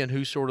ministry and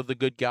who sort of the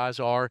good guys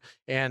are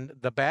and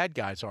the bad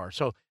guys are.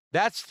 So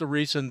that's the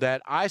reason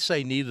that I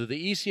say neither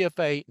the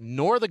ECFA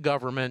nor the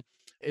government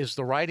is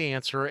the right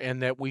answer,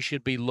 and that we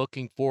should be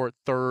looking for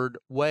third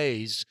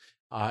ways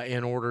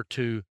in order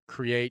to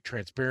create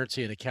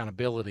transparency and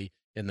accountability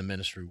in the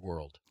ministry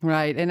world.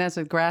 Right. And as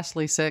the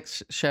Grassley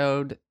Six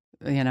showed,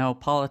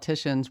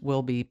 politicians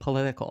will be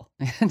political.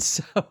 And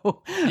so...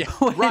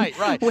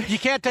 Right. You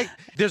can't take...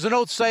 There's an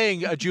old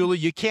saying, Julie,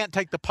 you can't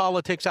take the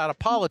politics out of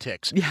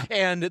politics. Yeah.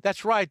 And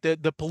that's right.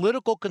 The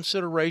political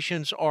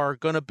considerations are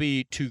going to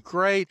be too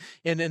great.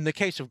 And in the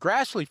case of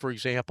Grassley, for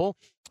example,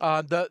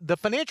 the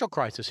financial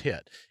crisis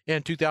hit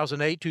in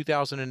 2008,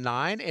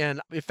 2009. And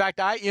in fact,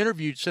 I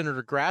interviewed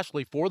Senator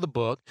Grassley for the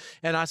book,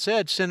 and I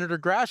said, Senator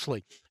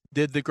Grassley,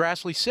 did the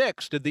Grassley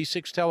Six, did these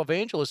 6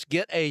 televangelists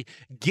get a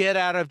get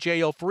out of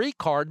jail free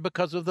card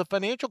because of the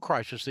financial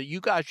crisis that you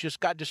guys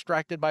just got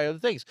distracted by other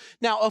things?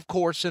 Now, of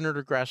course,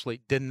 Senator Grassley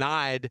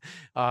denied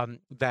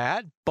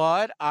that,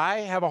 but I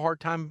have a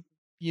hard time,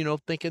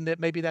 thinking that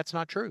maybe that's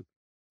not true.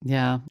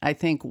 Yeah, I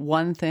think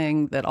one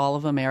thing that all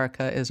of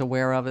America is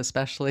aware of,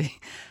 especially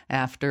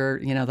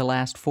after, the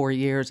last 4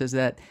 years, is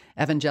that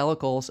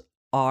evangelicals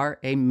are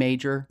a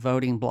major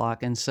voting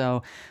bloc. And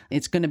so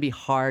it's going to be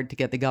hard to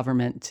get the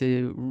government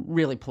to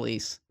really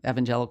police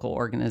evangelical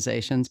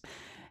organizations.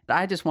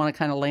 I just want to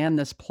kind of land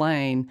this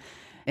plane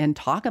and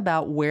talk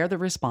about where the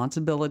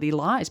responsibility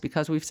lies,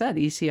 because we've said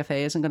ECFA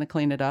isn't going to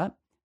clean it up.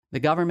 The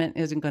government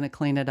isn't going to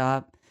clean it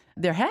up.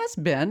 There has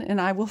been,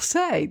 and I will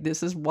say,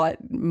 this is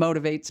what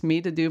motivates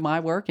me to do my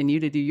work and you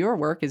to do your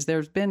work, is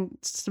there's been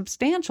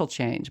substantial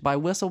change by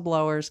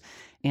whistleblowers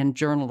and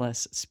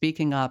journalists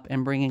speaking up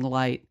and bringing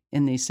light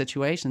in these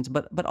situations.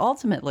 But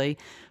ultimately,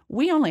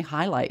 we only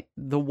highlight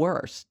the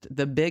worst,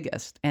 the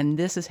biggest. And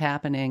this is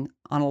happening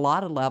on a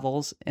lot of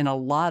levels in a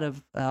lot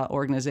of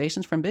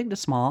organizations from big to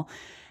small.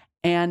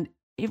 And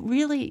it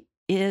really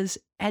is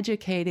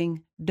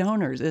educating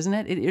donors, isn't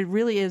it? It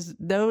really is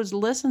those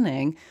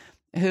listening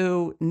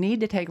who need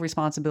to take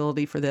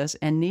responsibility for this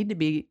and need to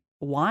be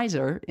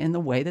wiser in the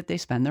way that they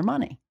spend their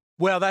money.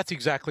 Well, that's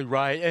exactly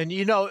right. And,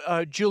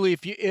 Julie,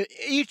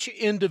 each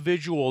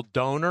individual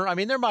donor,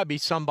 there might be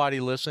somebody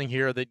listening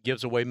here that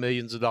gives away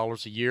millions of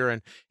dollars a year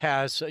and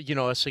has,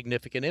 a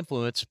significant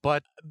influence.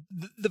 But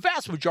the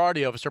vast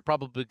majority of us are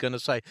probably going to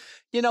say,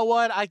 you know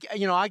what,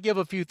 I give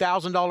a few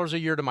 $1,000s a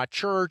year to my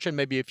church and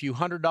maybe a few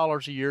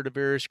 $100s a year to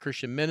various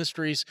Christian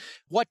ministries.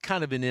 What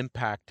kind of an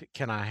impact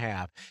can I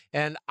have?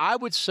 And I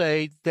would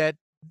say that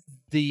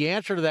the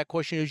answer to that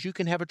question is you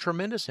can have a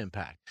tremendous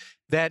impact.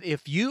 That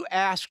if you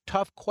ask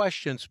tough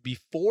questions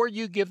before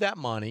you give that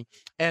money,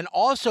 and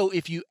also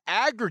if you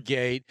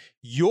aggregate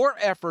your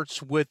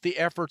efforts with the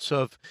efforts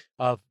of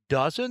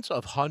dozens,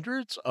 of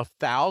hundreds, of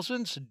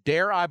thousands,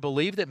 dare I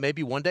believe that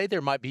maybe one day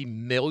there might be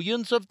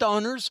millions of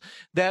donors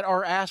that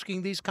are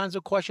asking these kinds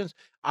of questions,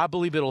 I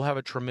believe it'll have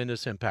a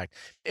tremendous impact.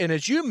 And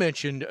as you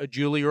mentioned,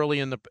 Julie, early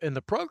in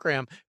the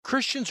program,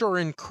 Christians are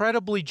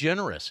incredibly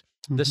generous.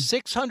 The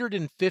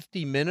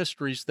 650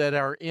 ministries that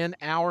are in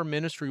our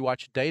Ministry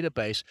Watch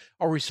database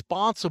are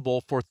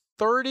responsible for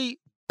 $30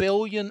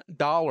 billion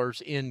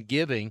in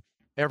giving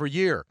every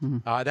year.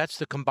 That's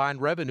the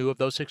combined revenue of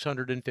those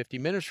 650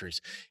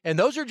 ministries. And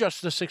those are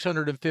just the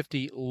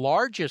 650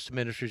 largest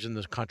ministries in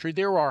this country.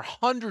 There are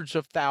hundreds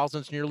of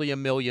thousands, nearly a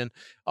million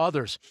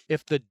others.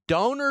 If the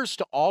donors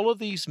to all of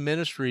these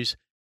ministries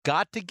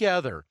got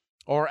together,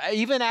 or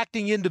even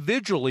acting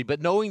individually,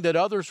 but knowing that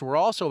others were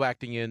also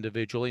acting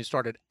individually and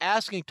started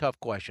asking tough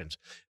questions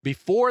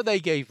before they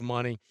gave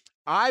money,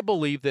 I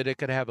believe that it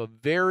could have a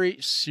very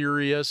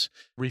serious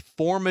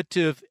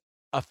reformative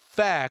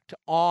effect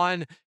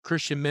on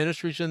Christian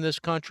ministries in this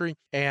country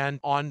and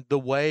on the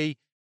way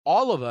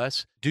all of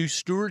us do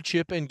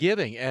stewardship and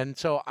giving. And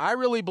so I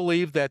really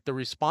believe that the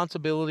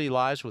responsibility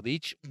lies with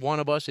each one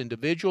of us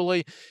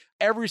individually.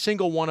 Every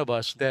single one of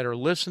us that are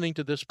listening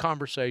to this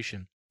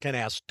conversation can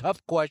ask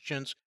tough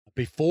questions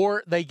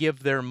before they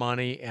give their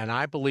money. And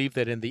I believe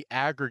that in the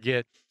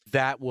aggregate,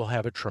 that will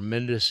have a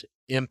tremendous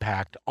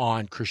impact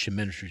on Christian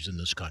ministries in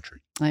this country.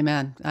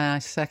 Amen. I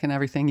second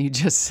everything you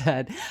just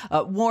said.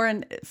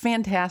 Warren,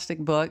 fantastic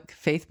book,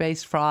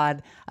 Faith-Based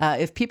Fraud.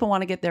 If people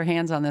want to get their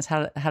hands on this,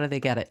 how do they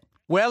get it?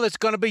 Well, it's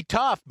going to be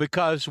tough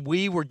because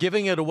we were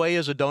giving it away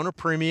as a donor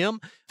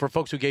premium for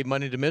folks who gave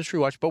money to Ministry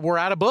Watch, but we're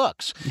out of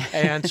books.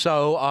 And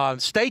so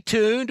stay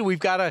tuned. We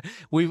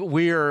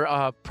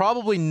are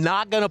probably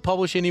not going to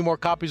publish any more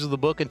copies of the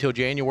book until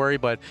January,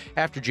 but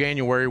after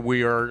January,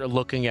 we are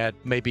looking at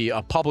maybe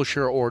a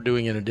publisher or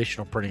doing an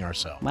additional printing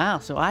ourselves. Wow.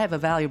 So I have a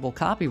valuable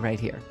copy right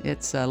here.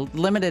 It's a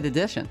limited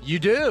edition. You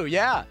do.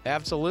 Yeah,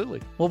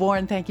 absolutely. Well,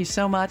 Warren, thank you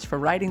so much for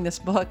writing this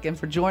book and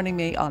for joining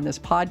me on this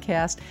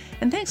podcast.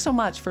 And thanks so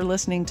much for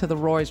listening to The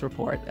Roys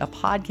Report, a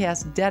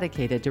podcast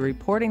dedicated to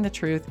reporting the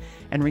truth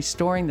and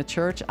restoring the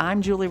church.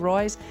 I'm Julie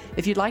Roys.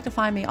 If you'd like to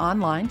find me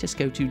online, just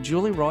go to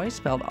julieroys,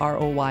 spelled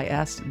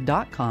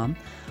ROYS.com.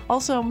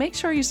 Also, make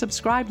sure you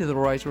subscribe to The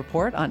Roys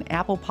Report on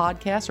Apple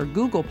Podcasts or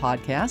Google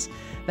Podcasts.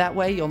 That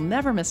way, you'll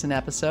never miss an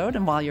episode.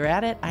 And while you're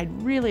at it, I'd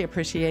really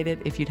appreciate it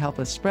if you'd help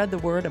us spread the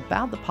word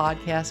about the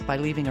podcast by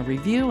leaving a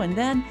review. And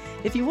then,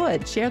 if you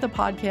would, share the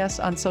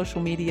podcast on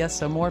social media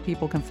so more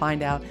people can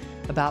find out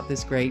about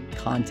this great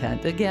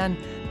content. Again,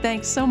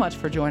 thanks so much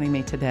for joining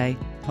me today.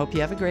 Hope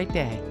you have a great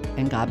day,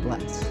 and God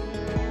bless.